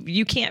 If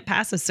you can't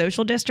pass a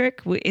social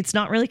district, it's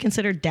not really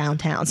considered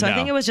downtown. So No. I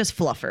think it was just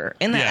fluffer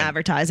in the Yeah.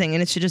 advertising,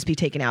 and it should just be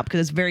taken out because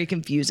it's very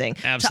confusing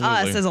Absolutely.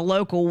 to us as a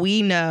local.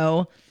 We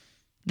know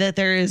that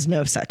there is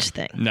no such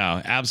thing. No,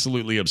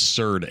 absolutely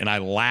absurd. And I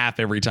laugh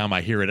every time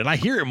I hear it. And I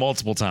hear it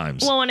multiple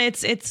times. Well, and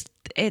it's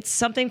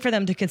something for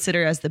them to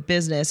consider as the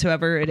business,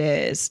 whoever it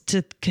is,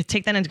 to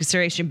take that into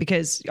consideration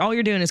because all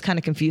you're doing is kind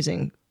of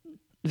confusing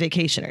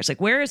vacationers. Like,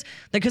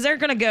 because they're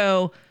going to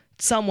go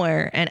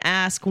somewhere and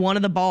ask one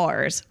of the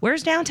bars,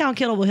 where's downtown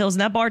Kill Devil Hills?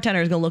 And that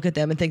bartender is going to look at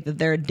them and think that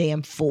they're a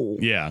damn fool.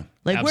 Yeah,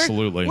 Like,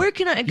 absolutely. where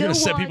can I You're go gonna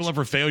set watch- people up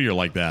for failure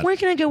like that. Where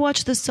can I go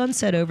watch the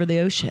sunset over the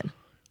ocean?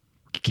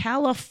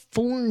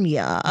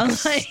 California.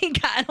 Like,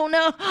 I don't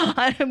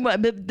know.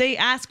 But they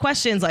ask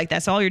questions like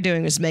that. So all you're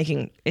doing is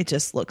making it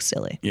just look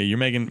silly. Yeah, you're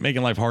making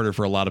life harder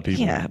for a lot of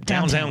people. Yeah,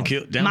 downtown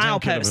Kill Devil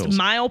Hills.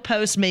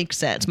 Milepost makes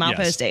sense. Milepost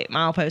Yes. 8,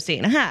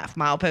 milepost 8.5,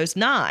 milepost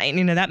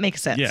 9. That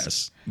makes sense.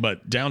 Yes,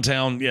 but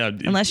downtown, yeah.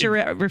 Unless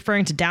you're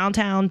referring to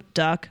downtown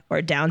Duck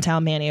or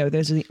downtown Manio,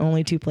 those are the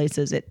only two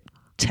places it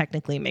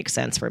technically make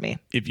sense for me.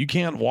 If you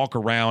can't walk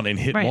around and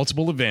hit Right.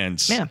 multiple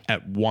events Yeah.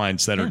 at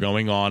once that are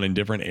going on in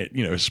different,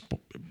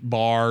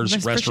 bars,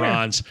 That's for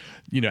restaurants,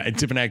 and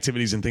different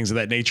activities and things of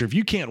that nature, if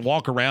you can't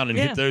walk around and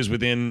Yeah. hit those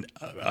within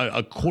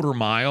a quarter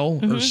mile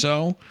or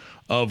so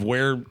of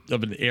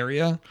an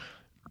area,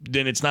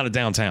 then it's not a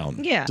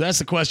downtown. Yeah. So that's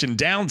the question.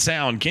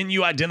 Downtown, can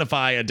you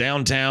identify a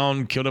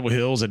downtown Kill Devil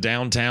Hills, a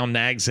downtown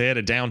Nags Head,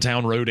 a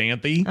downtown Road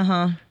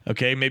Anthe?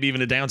 Okay, maybe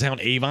even a downtown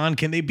Avon.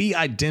 Can they be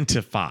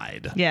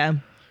identified? Yeah.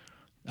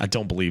 I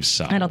don't believe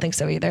so. I don't think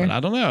so either. But I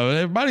don't know.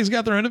 Everybody's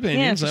got their own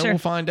opinions, Yeah, for so sure. we'll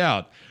find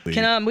out.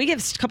 Can we give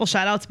a couple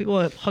shout outs to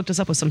people who hooked us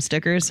up with some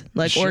stickers?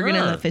 Like Oregon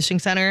Sure. and the Fishing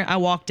Center. I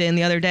walked in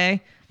the other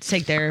day to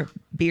take their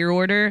beer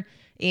order,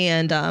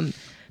 and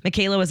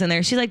Michaela was in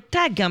there. She's like,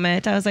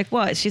 "Dadgummit." I was like,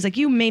 "What?" She's like,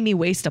 "You made me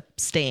waste a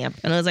stamp."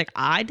 And I was like,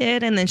 "I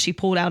did." And then she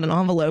pulled out an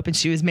envelope and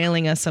she was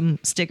mailing us some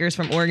stickers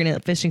from Oregon and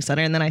the Fishing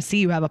Center. And then I see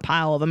you have a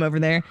pile of them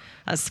over there.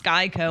 A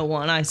Skyco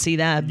one. I see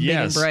that big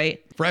and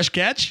bright. Fresh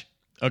Catch.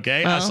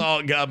 Okay, I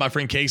saw my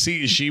friend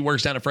Casey. She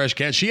works down at Fresh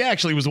Catch. She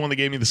actually was the one that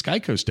gave me the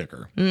Skyco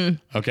sticker.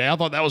 Okay, I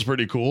thought that was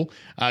pretty cool.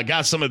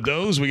 Got some of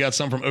those. We got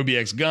some from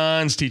OBX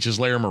Guns, Teaches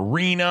Lair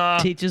Marina.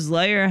 Teaches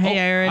Layer. Hey,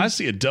 Aaron. I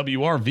see a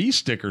WRV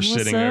sticker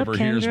sitting up, over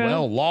here as Kendra?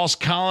 well. Lost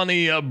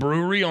Colony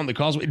Brewery on the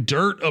Causeway.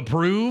 Dirt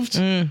approved.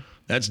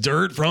 That's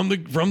dirt from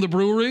the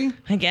brewery.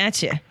 I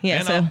got you. Yeah.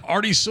 And So.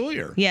 Artie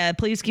Sawyer. Yeah,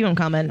 please keep them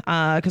coming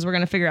because we're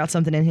going to figure out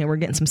something in here. We're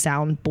getting some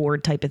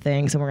soundboard type of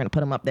things and we're going to put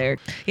them up there.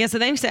 Yeah, so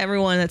thanks to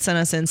everyone that sent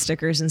us in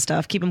stickers and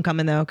stuff. Keep them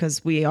coming, though,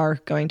 because we are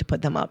going to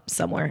put them up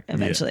somewhere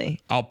eventually.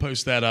 Yeah. I'll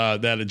post that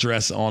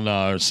address on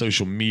our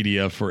social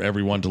media for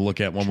everyone to look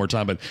at one more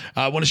time. But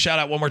I want to shout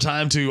out one more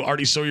time to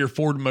Artie Sawyer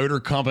Ford Motor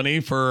Company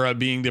for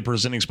being the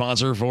presenting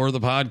sponsor for the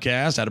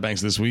podcast, Outer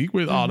Banks This Week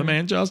with Autumn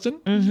and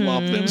Justin.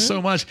 Love them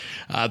so much.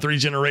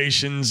 3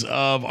 generations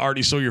of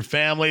Artie Sawyer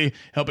family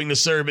helping to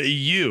serve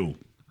you.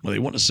 Well, they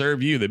want to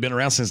serve you. They've been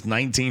around since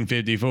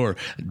 1954.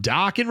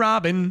 Doc and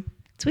Robin.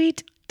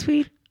 Tweet,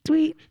 tweet,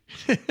 tweet.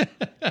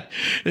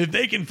 If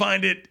they can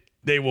find it,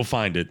 they will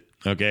find it.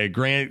 Okay,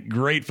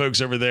 great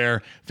folks over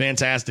there.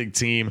 Fantastic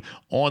team.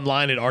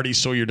 Online at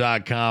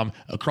artiesawyer.com,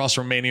 across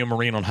from Manio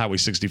Marine on Highway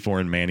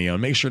 64 in Manio.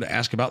 And make sure to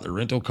ask about the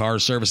rental car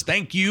service.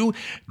 Thank you,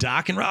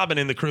 Doc and Robin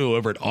and the crew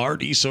over at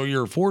R.D.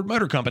 Sawyer Ford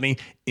Motor Company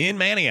in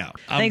Manio.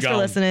 Thanks for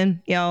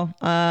listening, y'all.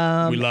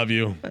 We love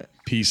you.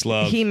 Peace,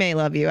 love. He may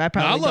love you. I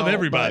probably I love don't,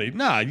 everybody. but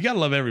Nah, you got to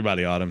love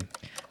everybody, Autumn.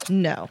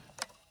 No.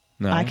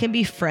 No. I can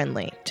be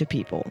friendly to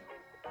people,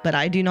 but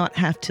I do not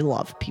have to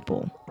love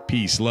people.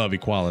 Peace, love,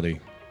 equality.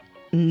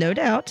 No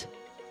doubt.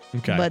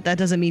 Okay. But that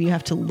doesn't mean you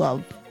have to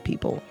love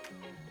people.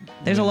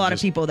 There's a lot of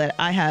people that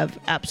I have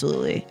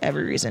absolutely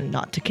every reason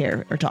not to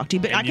care or talk to,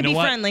 but I can be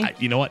friendly.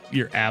 You know what?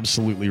 You're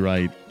absolutely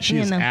right. She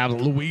is.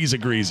 Louise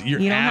agrees.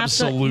 You're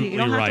absolutely you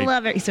don't have right. to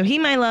love it. So he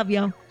may love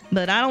y'all,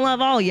 but I don't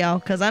love all y'all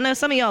because I know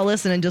some of y'all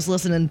listening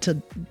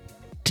to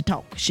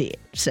talk shit.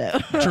 So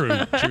True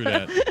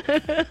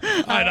that.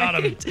 All right,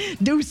 Autumn.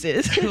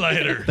 Deuces.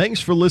 Later. Thanks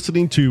for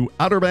listening to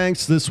Outer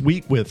Banks This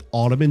Week with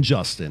Autumn and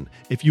Justin.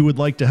 If you would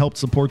like to help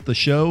support the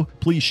show,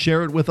 please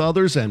share it with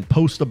others and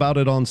post about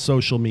it on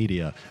social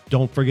media.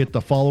 Don't forget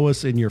to follow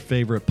us in your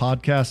favorite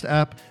podcast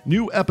app.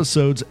 New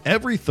episodes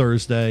every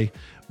Thursday.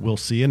 We'll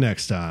see you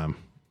next time.